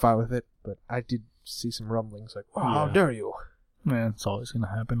totally fine with it, but I did see some rumblings like, "Oh, how Yeah. dare you?" Man, it's always going to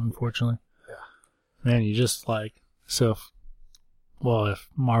happen, unfortunately. Yeah. Man, you just if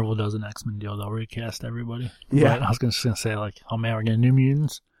Marvel does an X-Men deal, they'll recast everybody. Yeah. But I was just going to say, like, oh man, we're getting New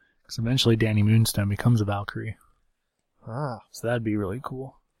Mutants. Because eventually Danny Moonstone becomes a Valkyrie. Ah, So that'd be really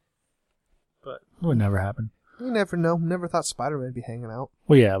cool. But it would never happen. you never know. Never thought Spider-Man would be hanging out.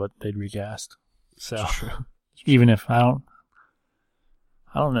 Well, yeah, but they'd recast. So, It's true. even if I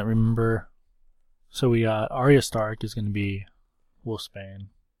don't remember. So we got Arya Stark is going to be Wolfsbane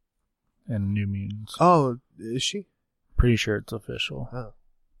and New Mutants. Oh, is she? Pretty sure it's official. Oh,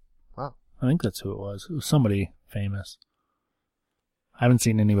 wow. I think that's who it was. It was somebody famous. I haven't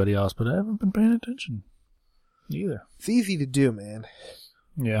seen anybody else, but I haven't been paying attention either. It's easy to do, man.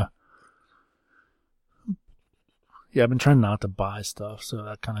 Yeah. Yeah, I've been trying not to buy stuff, so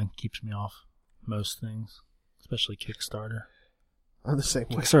that kind of keeps me off most things, especially Kickstarter. I'm the same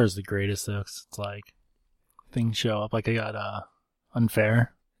way. Kickstarter is the greatest, though, 'cause it's like things show up. Like I got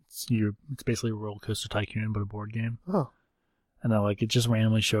Unfair. It's basically a Roller Coaster Tycoon, but a board game. Oh, And it just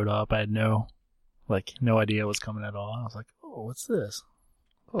randomly showed up. I had no idea it was coming at all. I was like, oh, what's this?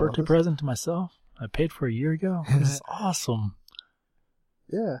 Birthday present to myself? I paid for a year ago? This is awesome.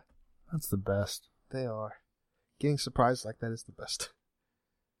 Yeah, That's the best. they are. Getting surprised like that is the best.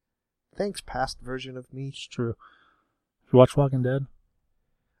 Thanks, past version of me. It's true. You watch Walking Dead?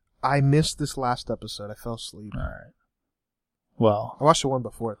 I missed this last episode. I fell asleep. Alright. Well, I watched the one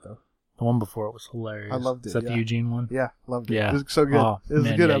before it, though. the one before it was hilarious. I loved it, Is that the yeah. Eugene one? Yeah, loved it. Yeah. It was so good. Oh, it was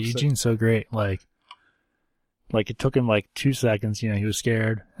man, a good yeah, episode. Eugene's so great. Like it took him 2 seconds, he was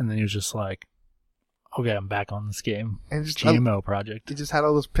scared, and then he was just like, okay, I'm back on this game. And just, GMO project. he just had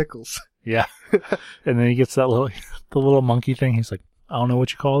all those pickles. Yeah. And then he gets the little monkey thing. He's like, I don't know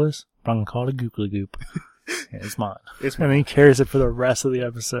what you call this, but I'm going to call it a googly goop. Yeah, it's mine. It's And then he carries it for the rest of the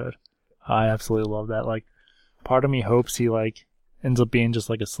episode. I absolutely love that. Part of me hopes he, ends up being just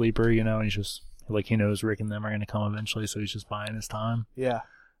a sleeper, and he's just, he knows Rick and them are going to come eventually, so he's just buying his time. Yeah.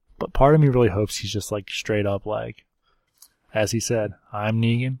 But part of me really hopes he's just, straight up, as he said, I'm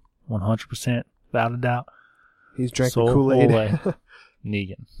Negan, 100%, without a doubt. He's drinking Soul Kool-Aid. Ole.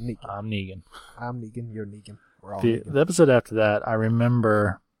 Negan. Negan. I'm Negan. I'm Negan, you're Negan. We're all The Negan. episode after that, I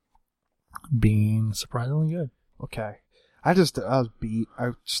remember being surprisingly good. Okay. I was beat.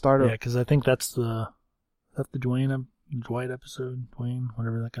 I started... Yeah, because I think that's the Dwight episode, Dwayne,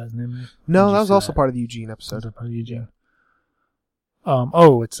 whatever that guy's name is. No, Did that you was see also that? part of the Eugene Was episode. that part of Eugene?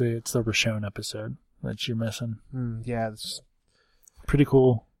 It's the Roshon episode that you're missing. Yeah, it's... Pretty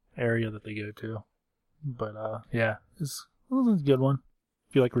cool area that they go to. But, yeah, it's a good one.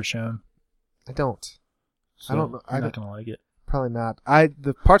 If you like Roshon. I don't. So I don't know. You're not going to like it. Probably not.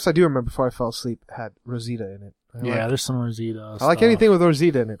 The parts I do remember before I fell asleep had Rosita in it. Yeah, there's some Rosita I like stuff. anything with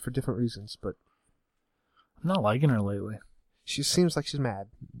Rosita in it for different reasons, but I'm not liking her lately. she seems like she's mad.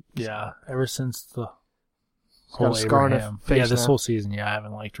 Yeah, ever since the She's got whole a scar on her Abraham. face Yeah, this now. whole season, I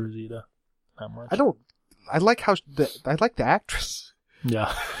haven't liked Rosita that much. I like I like the actress.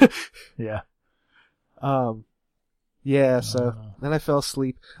 Yeah. Yeah. Yeah, so then I fell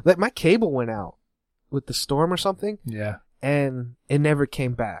asleep. My cable went out with the storm or something, Yeah. and it never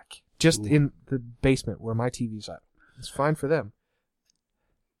came back. Just Ooh. in the basement where my TV's at. It's fine for them.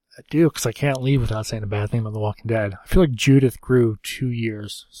 I do, because I can't leave without saying a bad thing about The Walking Dead. I feel like Judith grew 2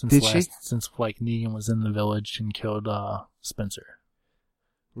 years since Did she? since Negan was in the village and killed Spencer.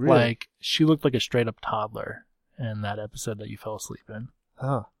 Really? She looked like a straight up toddler in that episode that you fell asleep in.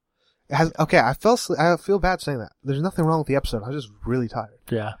 Huh. Okay, I fell asleep. I feel bad saying that. There's nothing wrong with the episode. I was just really tired.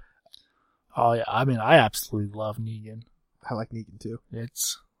 Yeah. Oh yeah, I mean, I absolutely love Negan. I like Negan too.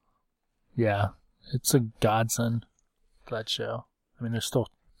 It's a godsend for that show. I mean, there's still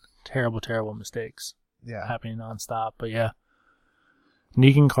terrible mistakes Yeah. happening nonstop, but yeah.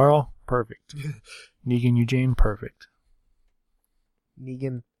 Negan Carl, perfect. Negan Eugene, perfect.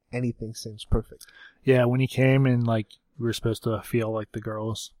 Negan, anything seems perfect. Yeah, when he came and we were supposed to feel like the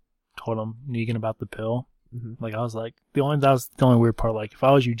girls told him Negan about the pill. Mm-hmm. I was like, that was the only weird part. If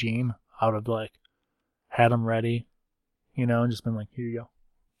I was Eugene, I would have had him ready, and just been like, here you go.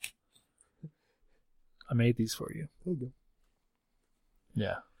 I made these for you. There you go.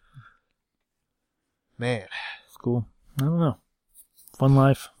 Yeah, Man. it's cool. I don't know. Fun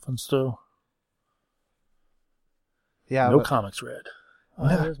life, fun stuff. Yeah. No but comics read. Oh,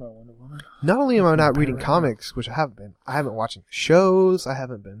 No. there's my Wonder Woman. not only am I not reading Right now. comics, which I haven't been, I haven't watching shows. I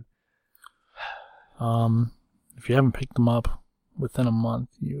haven't been. If you haven't picked them up within a month,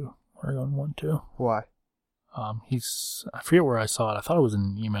 you are going to want to. Why? I forget where I saw it. I thought it was in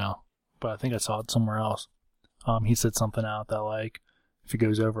an email, but I think I saw it somewhere else. He said something out that, like, if it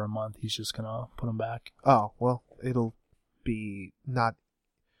goes over a month, he's just gonna put them back. Oh, well, it'll be not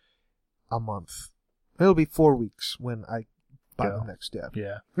a month. It'll be 4 weeks when I buy them next. Yeah.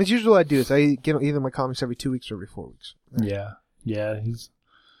 Yeah. That's usually what I do is I get either my comics every 2 weeks or every 4 weeks. Yeah. Yeah. It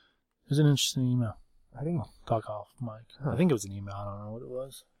was an interesting email. I think. Talk off, Mike. Huh. I think it was an email. I don't know what it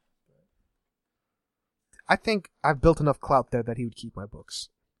was. I think I've built enough clout there that he would keep my books.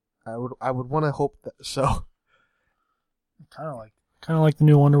 I would want to hope that so. Kind of like the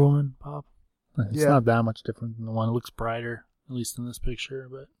new Wonder Woman pop. It's Yeah. not that much different than the one. It looks brighter, at least in this picture.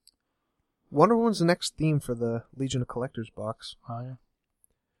 But Wonder Woman's the next theme for the Legion of Collectors box. oh yeah,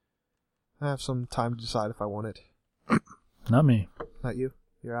 I have some time to decide if I want it. not me. Not you.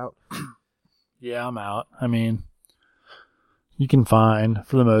 You're out. Yeah, I'm out. I mean, you can find,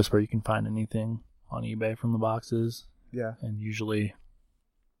 for the most part, you can find anything on eBay from the boxes, Yeah. and usually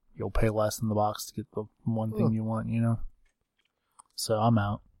you'll pay less than the box to get the one thing you want. You know. So I'm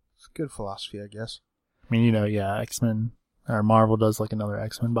out. It's good philosophy, I guess. I mean, yeah, X-Men or Marvel does like another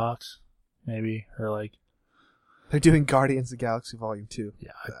X-Men box, maybe, or like. They're doing Guardians of the Galaxy Volume 2.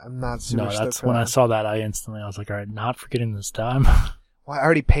 Yeah, I'm not super no, stoked that's for when that. I saw that. I was like, all right, not forgetting this time. Well, I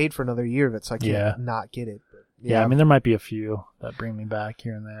already paid for another year of it, so I can't Yeah. not get it. But, Yeah, I mean, there might be a few that bring me back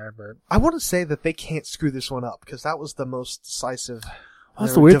here and there, but I want to say that they can't screw this one up, because that was the most decisive.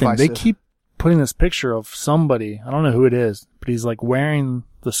 that's they the were weird thing. They divisive. keep putting this picture of somebody. I don't know who it is, but he's like wearing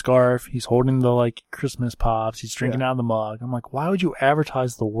the scarf. He's holding the like Christmas pops. He's drinking out of the mug. I'm like, why would you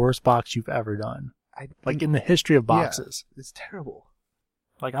advertise the worst box you've ever done? Like in the history of boxes. Yeah, it's terrible.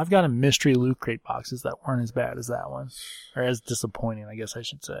 Like I've got a mystery Loot Crate boxes that weren't as bad as that one, or as disappointing, I guess I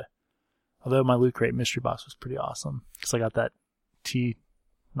should say. Although my Loot Crate mystery box was pretty awesome because I got that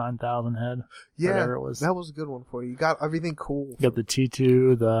T9000 head. Yeah, whatever it was. that was a good one for you. You got everything cool. You got the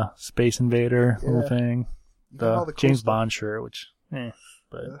T2, the Space Invader little thing, You got all the cool James stuff. Bond shirt, which,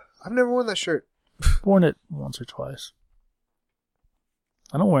 but I've never worn that shirt. worn it once or twice.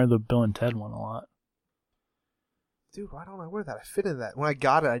 I don't wear the Bill and Ted one a lot. Dude, why don't I wear that? I fit in that. When I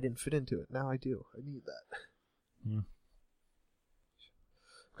got it, I didn't fit into it. Now I do. I need that. Mm.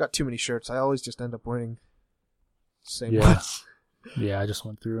 I've got too many shirts. I always just end up wearing the same Yeah. ones. Yeah, I just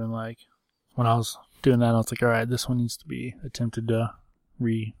went through and like, when I was doing that, I was like, all right, this one needs to be attempted to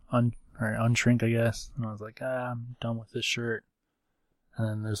unshrink, I guess. And I was like, I'm done with this shirt. And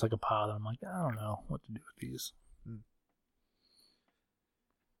then there's like a pile that I'm like, I don't know what to do with these.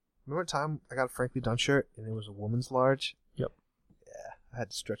 Remember a time I got a Frankly Done shirt and it was a woman's large? Yep. Yeah, I had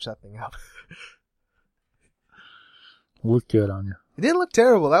to stretch that thing out. Look good on you. It didn't look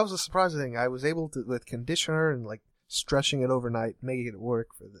terrible. That was a surprising thing. I was able to, with conditioner and like stretching it overnight, making it work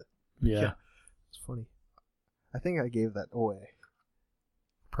for the. Yeah. It's funny. I think I gave that away.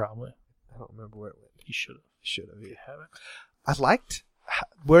 Probably. I don't remember where it went. You should have. Should have. You Yeah. haven't. I liked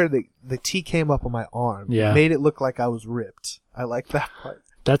where the T came up on my arm. Yeah. It made it look like I was ripped. I like that part.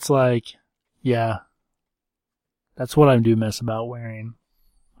 That's like, yeah. That's what I do miss about wearing.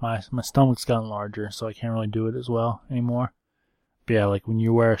 My stomach's gotten larger, so I can't really do it as well anymore. But yeah, like when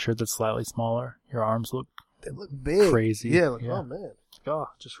you wear a shirt that's slightly smaller, your arms look They look big. crazy. Yeah, like, Yeah. oh man. oh,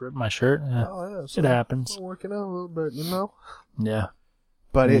 just ripped my shirt. Yeah. Oh yeah. It happens. I'm working out a little bit, you know? Yeah.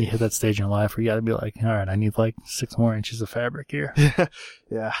 But And then you hit that stage in your life where you gotta be like, all right, I need like 6 more inches of fabric here.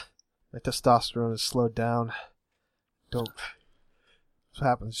 yeah. My testosterone is slowed down. Don't. That's what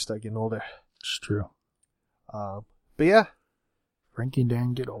happens. You start getting older. It's true. But yeah. Frankie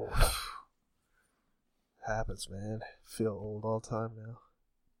Dan get old. Happens, man. Feel old all the time now.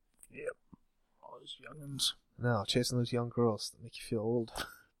 Yep. All those youngins. No, chasing those young girls that make you feel old.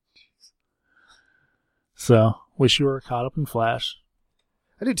 So, wish you were caught up in Flash.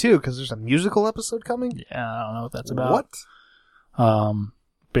 I do too, because there's a musical episode coming. Yeah, I don't know what that's about. What?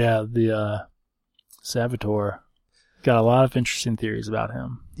 But yeah, the Savitar got a lot of interesting theories about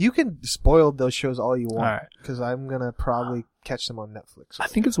him. You can spoil those shows all you want, Alright. because I'm gonna probably catch them on Netflix. I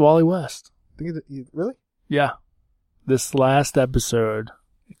think it's Wally West. Really? Yeah. This last episode,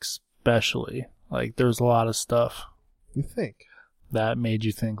 especially, like, there's a lot of stuff You think? that made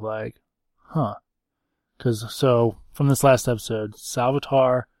you think, like, huh. Because, so, from this last episode,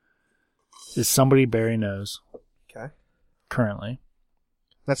 Savitar is somebody Barry knows Okay. currently.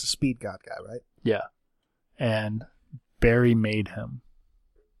 That's a Speed God guy, right? Yeah. And Barry made him,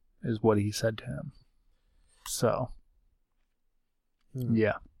 is what he said to him. So,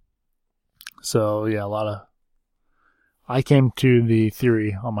 yeah. So, yeah, a lot of... I came to the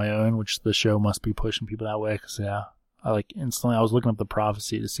theory on my own, which the show must be pushing people that way, because, yeah, I was looking up the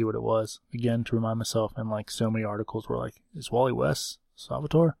prophecy to see what it was again to remind myself, and like so many articles were like, is Wally West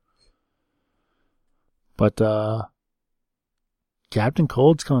Salvatore? But Captain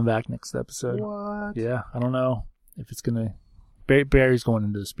Cold's coming back next episode. What? Yeah, I don't know if it's gonna. Barry's going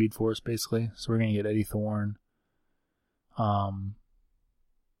into the Speed Force basically, so we're gonna get Eddie Thorne,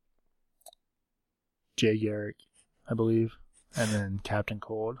 Jay Garrick, I believe, and then Captain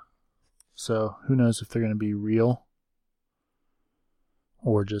Cold. So who knows if they're gonna be real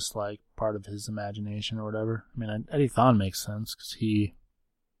or just like part of his imagination or whatever. I mean, Eddie Thawne makes sense because he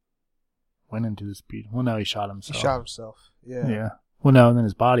went into the Speed. Well, no, he shot himself. He shot himself. Yeah. Yeah. Well, no, and then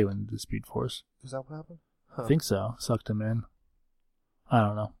his body went into the Speed Force. Is that what happened? Huh. I think so. Sucked him in. I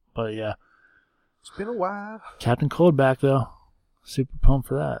don't know, but yeah. It's been a while. Captain Cold back though. Super pumped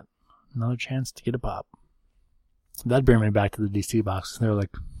for that. Another chance to get a pop. That'd bring me back to the DC box. They were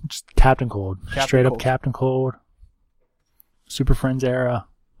like, just Captain Cold. Straight up Captain Cold. Super Friends era.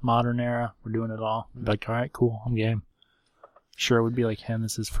 Modern era. We're doing it all. Like, alright, cool. I'm game. Sure, it would be like, hey,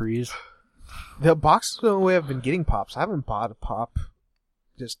 this is Freeze. The box is the only way I've been getting pops. I haven't bought a pop.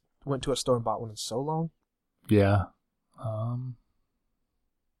 Just went to a store and bought one in so long. Yeah.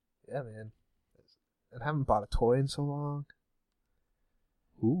 Yeah, man. And I haven't bought a toy in so long.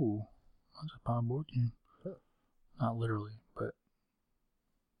 Ooh. I just bought a board game. Huh. Not literally, but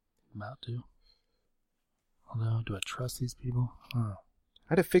I'm about to. Although, do I trust these people? I don't know. I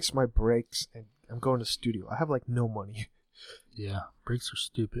had to fix my brakes, and I'm going to studio. I have, like, no money. Yeah, brakes are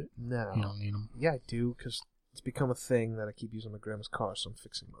stupid. No. You don't need them. Yeah, I do, because it's become a thing that I keep using my grandma's car, so I'm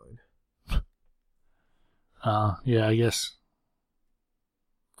fixing mine. Yeah, I guess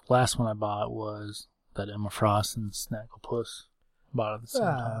the last one I bought was that Emma Frost and Snagglepuss. Bought at the same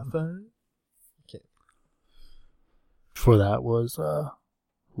time. Fine. Okay. Before that was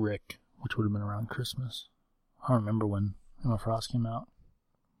Rick, which would have been around Christmas. I don't remember when Emma Frost came out.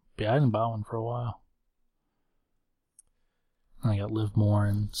 But yeah, I didn't buy one for a while. And I got Liv Moore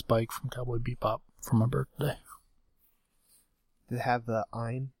and Spike from Cowboy Bebop for my birthday. Did it have the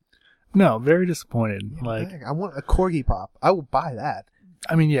Ein? No, very disappointed. Yeah, like, dang, I want a Corgi Pop. I will buy that.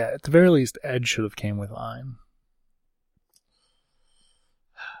 I mean, yeah, at the very least, Ed should have came with Ein.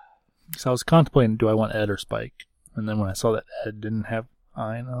 So I was contemplating, do I want Ed or Spike? And then when I saw that Ed didn't have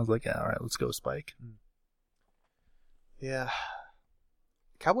Ein, I was like, yeah, all right, let's go with Spike. Yeah.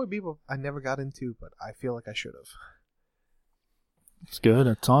 Cowboy Bebop I never got into, but I feel like I should have. It's good.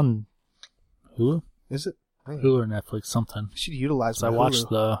 It's on Hulu? Is it? Hulu or Netflix, something. I should utilize my I watched Hulu.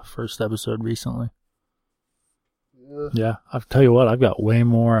 the first episode recently. Yeah, I'll tell you what, I've got way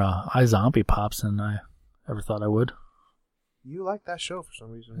more iZombie pops than I ever thought I would. You like that show for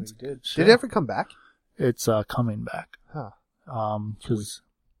some reason. You did. show. Did it ever come back? It's coming back. Huh. Because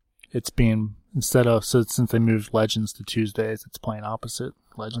it's being, since they moved Legends to Tuesdays, it's playing opposite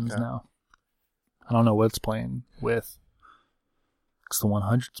Legends now. I don't know what it's playing with. Because the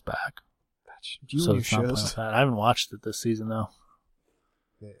 100's back. You and your it's not playing shows. with that. I haven't watched it this season, though.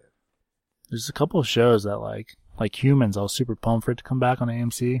 Yeah. There's a couple of shows that, like Humans, I was super pumped for it to come back on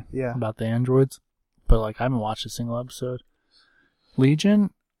AMC. Yeah. About the androids. But, like, I haven't watched a single episode.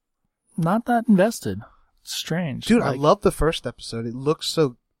 Legion, not that invested. It's strange. Dude, like, I love the first episode. It looks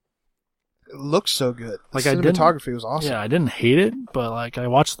so good. Like, The cinematography was awesome. Yeah, I didn't hate it, but, like, I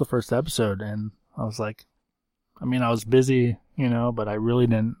watched the first episode and I was like, I mean, I was busy, but I really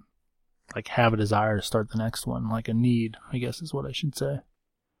didn't, like, have a desire to start the next one. Like, a need, I guess is what I should say.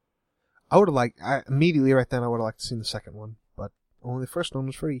 Immediately right then I would have liked to see the second one, but only the first one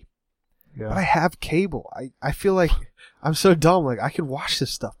was free. Yeah. But I have cable. I feel like I'm so dumb. Like, I could watch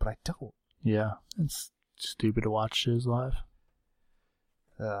this stuff, but I don't. Yeah, it's stupid to watch shows live.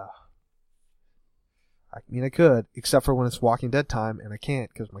 I mean, I could, except for when it's Walking Dead time, and I can't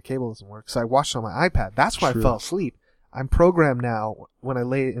because my cable doesn't work. So I watched it on my iPad. That's why True. I fell asleep. I'm programmed now when I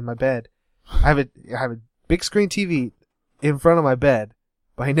lay in my bed. I have a big screen TV in front of my bed,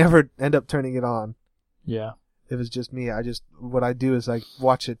 but I never end up turning it on. Yeah. If it's just me, what I do is I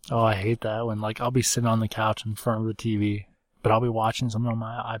watch it. Oh, I hate that when, like, I'll be sitting on the couch in front of the TV, but I'll be watching something on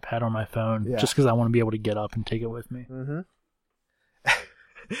my iPad or my phone just because I want to be able to get up and take it with me. Mm-hmm.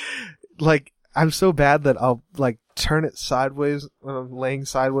 Like, I'm so bad that I'll, like, turn it sideways when I'm laying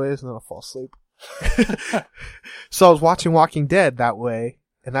sideways and then I'll fall asleep. So I was watching Walking Dead that way,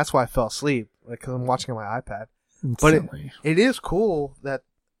 and that's why I fell asleep, like, because I'm watching on my iPad. But it is cool that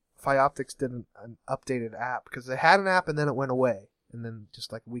Fioptics did an updated app, because they had an app and then it went away. And then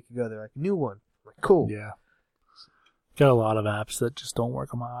just like a week ago, they're like, new one. I'm like, cool. Yeah. Got a lot of apps that just don't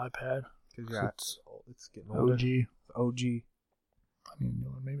work on my iPad. It's getting older. OG. OG. I need a new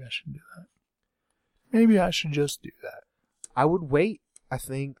one. Maybe I should do that. maybe I should just do that. I would wait. I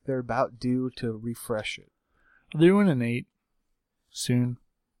think they're about due to refresh it. They're doing an 8 soon.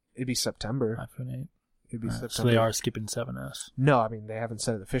 It'd be September. iPhone 8. It'd be September. So they are skipping 7S. No, I mean, they haven't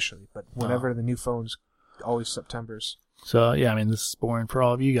said it officially, but whenever the new phones, always September's. So, yeah, I mean, this is boring for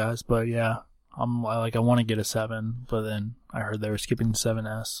all of you guys, but yeah, I want to get a 7, but then I heard they were skipping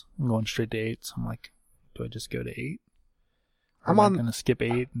 7S and going straight to 8, so I'm like, do I just go to 8? Or am I going to skip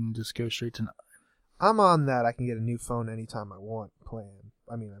 8 and just go straight to 9? I'm on that. I can get a new phone anytime I want plan.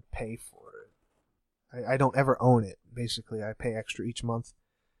 I mean, I pay for it. I don't ever own it, basically. I pay extra each month.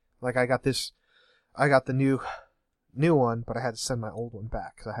 Like, I got the new one, but I had to send my old one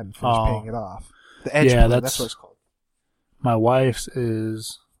back because I hadn't finished paying it off. The Edge plan, that's what it's called. My wife's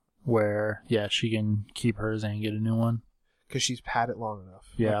is where, yeah, she can keep hers and get a new one. Because she's had it long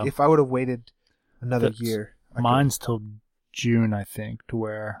enough. Yeah. Like, if I would have waited another year. Mine's till June, I think, to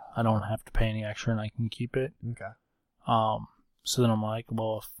where I don't have to pay any extra and I can keep it. Okay. So then I'm like,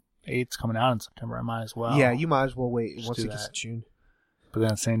 well, if 8's coming out in September, I might as well. Yeah, you might as well wait once it gets to June. But then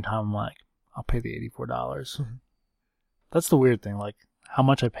at the same time, I'm like, I'll pay the $84. Mm-hmm. That's the weird thing. Like, how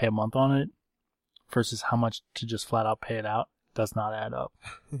much I pay a month on it versus how much to just flat out pay it out does not add up.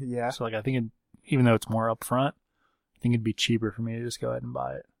 Yeah. So, like, I think even though it's more upfront, I think it'd be cheaper for me to just go ahead and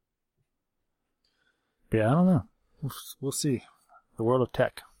buy it. But yeah, I don't know. We'll see. The world of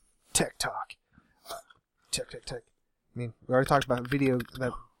tech. Tech talk. Tech. I mean, we already talked about video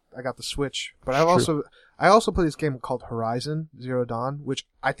that I got the Switch, but I also play this game called Horizon Zero Dawn, which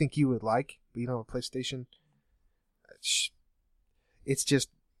I think you would like, but you don't have a PlayStation. It's just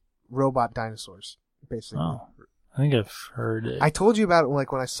robot dinosaurs, basically. Oh, I think I've heard it. I told you about it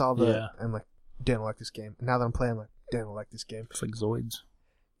like when I saw I'm like, Dan will like this game. And now that I'm playing, I'm like, Dan will like this game. It's like Zoids.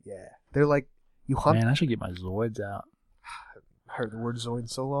 Yeah. They're like, you hunt. Man, I should get my Zoids out. I heard the word Zoid in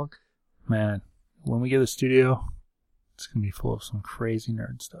so long. Man, when we get a studio, it's going to be full of some crazy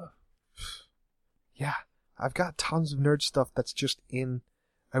nerd stuff. Yeah. I've got tons of nerd stuff that's just in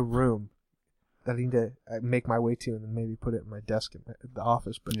a room that I need to make my way to and then maybe put it in my desk in the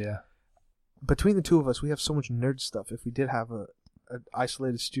office. But yeah, between the two of us, we have so much nerd stuff. If we did have an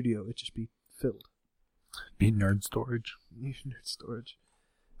isolated studio, it'd just be filled. Be nerd storage. Nerd storage.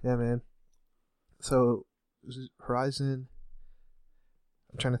 Yeah, man. So, Horizon.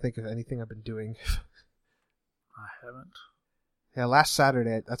 I'm trying to think of anything I've been doing. I haven't. Yeah, last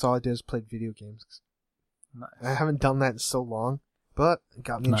Saturday, that's all I did is played video games. Nice. I haven't done that in so long, but it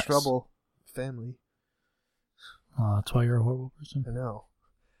got me in trouble. Family. Oh, that's why you're a horrible person. I know.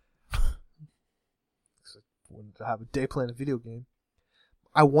 I wanted to have a day playing a video game.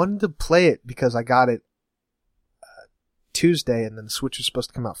 I wanted to play it because I got it Tuesday, and then the Switch was supposed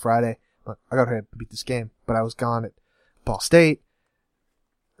to come out Friday. I'm like, I gotta hurry up and beat this game, but I was gone at Ball State.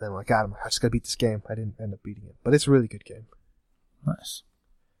 And then when I got him, I just gotta beat this game. I didn't end up beating it, but it's a really good game. Nice.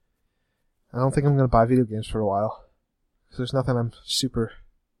 I don't think I'm gonna buy video games for a while. So there's nothing I'm super.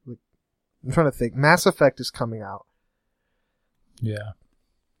 I'm trying to think. Mass Effect is coming out. Yeah.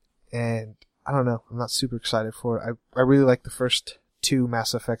 And I don't know. I'm not super excited for it. I really like the first 2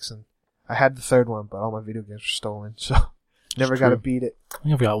 Mass Effects, and I had the third one, but all my video games were stolen, so never got to beat it. I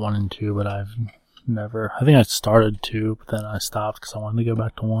think I've got 1 and 2, but I've never. I think I started 2, but then I stopped because I wanted to go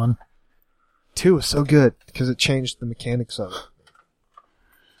back to 1. 2 was so good because it changed the mechanics of it.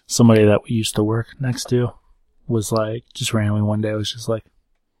 Somebody that we used to work next to was like, just randomly one day, was just like,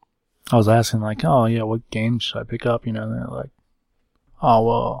 I was asking, like, oh, yeah, what game should I pick up? You know, and they're like, oh,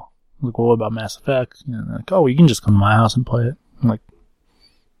 well, like, what about Mass Effect? You know, they're like, oh, you can just come to my house and play it. I'm like,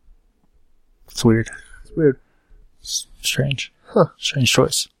 it's weird. It's weird. It's strange. Huh. Strange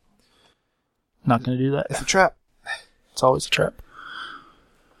choice. Not going to do that. It's a trap. It's always a trap.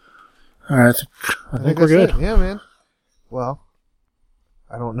 All right. I think we're good. Yeah, man. Well,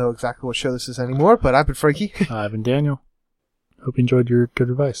 I don't know exactly what show this is anymore, but I've been Frankie. I've been Daniel. Hope you enjoyed your good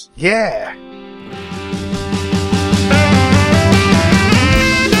advice. Yeah.